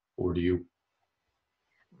today. Over to you.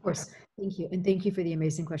 Of course, thank you, and thank you for the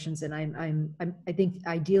amazing questions. And I think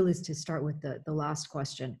ideal is to start with the last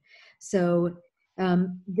question. So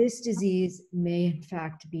this disease may in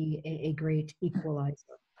fact be a great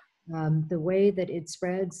equalizer. The way that it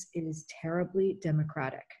spreads is terribly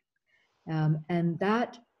democratic, and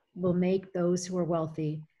that will make those who are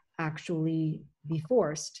wealthy actually be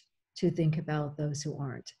forced to think about those who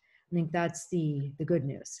aren't. I think that's the good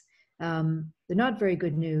news. The not very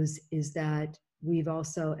good news is that we've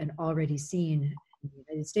also and already seen in the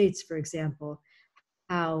United States, for example,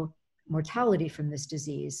 how mortality from this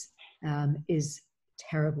disease is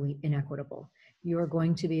terribly inequitable. You are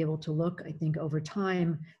going to be able to look, I think, over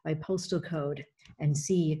time by postal code and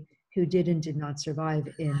see who did and did not survive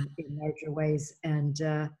in larger ways. And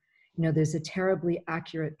there's a terribly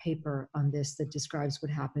accurate paper on this that describes what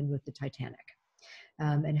happened with the Titanic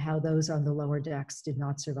and how those on the lower decks did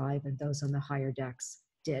not survive and those on the higher decks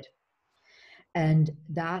did. And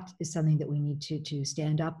that is something that we need to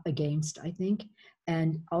stand up against, I think,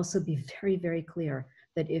 and also be very, very clear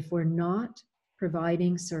that if we're not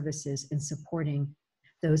providing services and supporting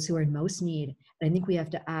those who are in most need, and I think we have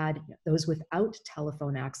to add those without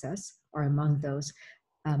telephone access are among those,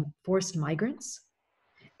 forced migrants,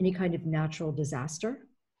 any kind of natural disaster,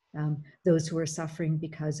 those who are suffering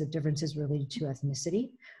because of differences related to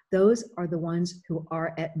ethnicity, those are the ones who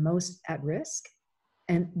are at most at risk.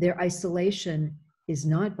 And their isolation is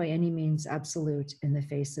not by any means absolute in the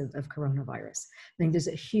face of coronavirus. I think there's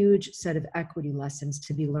a huge set of equity lessons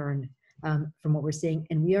to be learned from what we're seeing,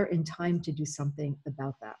 and we are in time to do something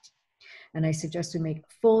about that. And I suggest we make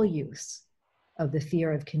full use of the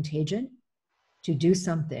fear of contagion to do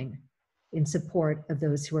something in support of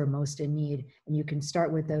those who are most in need. And you can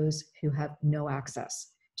start with those who have no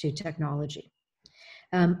access to technology.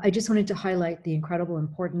 I just wanted to highlight the incredible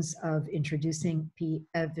importance of introducing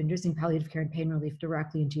palliative care and pain relief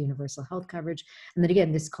directly into universal health coverage. And then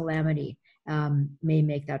again, this calamity may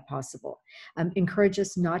make that possible. Encourage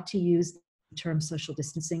us not to use the term social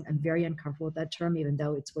distancing. I'm very uncomfortable with that term, even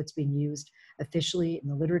though it's what's being used officially in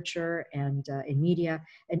the literature and in media,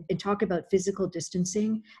 and talk about physical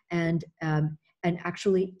distancing and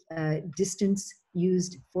actually distance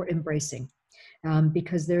used for embracing.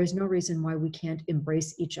 Because there is no reason why we can't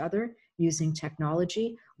embrace each other using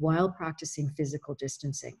technology while practicing physical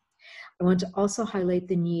distancing. I want to also highlight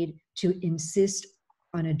the need to insist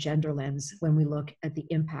on a gender lens when we look at the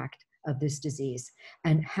impact of this disease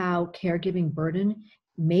and how caregiving burden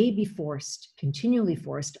may be forced, continually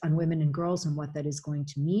forced on women and girls and what that is going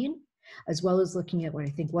to mean, as well as looking at what I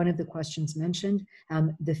think one of the questions mentioned,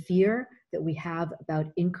 the fear that we have about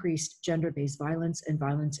increased gender-based violence and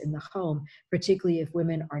violence in the home, particularly if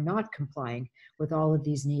women are not complying with all of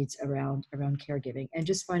these needs around caregiving. And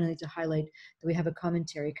just finally to highlight that we have a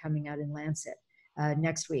commentary coming out in Lancet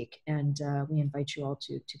next week, and we invite you all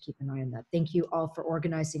to keep an eye on that. Thank you all for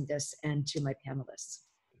organizing this and to my panelists.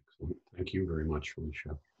 Excellent. Thank you very much,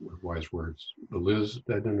 Felicia. Wise words. Liz,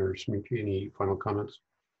 Edna, or Smriti, any final comments?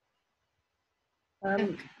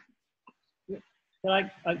 I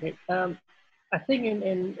think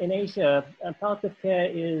in Asia, palliative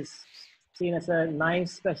care is seen as a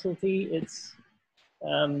nice specialty. It's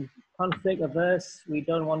conflict averse. We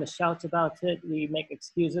don't want to shout about it. We make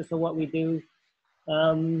excuses for what we do.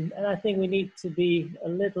 And I think we need to be a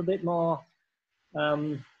little bit more,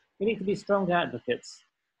 we need to be stronger advocates.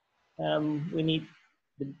 We need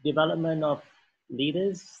the development of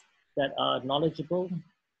leaders that are knowledgeable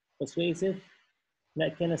persuasive,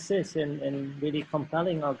 that can assist in really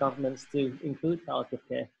compelling our governments to include palliative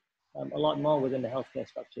care a lot more within the healthcare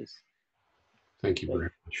structures. Thank you very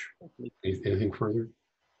much. Anything further?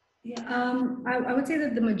 Yeah, I would say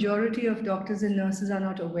that the majority of doctors and nurses are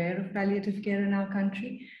not aware of palliative care in our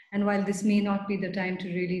country. And while this may not be the time to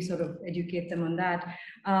really sort of educate them on that,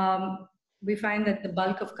 we find that the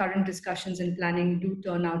bulk of current discussions and planning do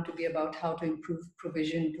turn out to be about how to improve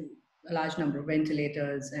provision to a large number of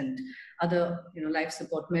ventilators and other life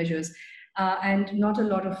support measures. And not a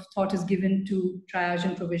lot of thought is given to triage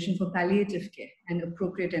and provision for palliative care and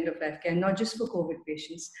appropriate end-of-life care, not just for COVID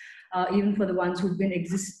patients, even for the ones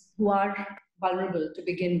who are vulnerable to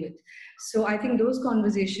begin with. So I think those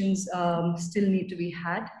conversations still need to be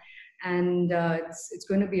had, and it's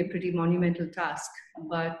going to be a pretty monumental task,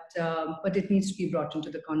 but it needs to be brought into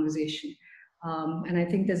the conversation. And I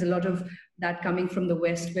think there's a lot of that coming from the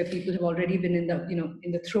West, where people have already been in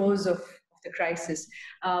the throes of the crisis.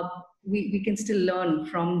 We can still learn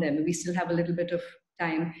from them. We still have a little bit of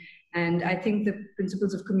time. And I think the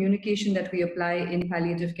principles of communication that we apply in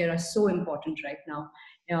palliative care are so important right now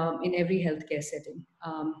in every healthcare setting.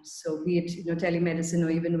 So be it telemedicine, or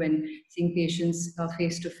even when seeing patients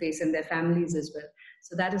face to face and their families as well.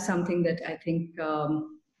 So that is something that I think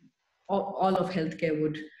all of healthcare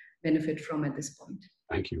would benefit from at this point.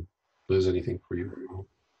 Thank you. Liz, anything for you?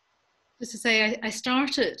 Just to say, I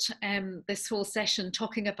started this whole session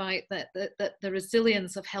talking about that the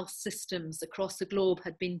resilience of health systems across the globe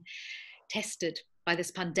had been tested by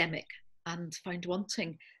this pandemic and found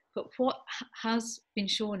wanting. But what has been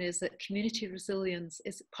shown is that community resilience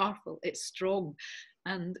is powerful, it's strong,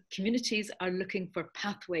 and communities are looking for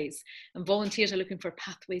pathways, and volunteers are looking for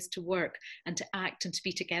pathways to work and to act and to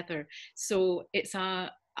be together. So it's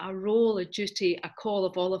a role, a duty, a call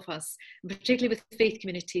of all of us, and particularly with faith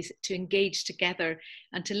communities, to engage together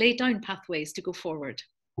and to lay down pathways to go forward.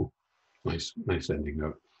 Nice ending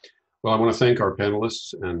note. Well, I want to thank our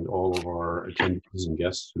panelists and all of our attendees and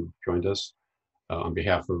guests who joined us on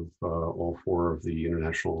behalf of all four of the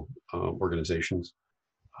international organizations.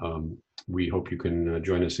 We hope you can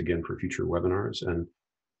join us again for future webinars, and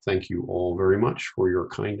thank you all very much for your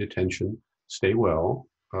kind attention. Stay well,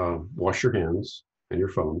 wash your hands and your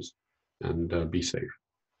phones, and be safe,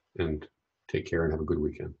 and take care and have a good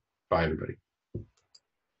weekend. Bye, everybody.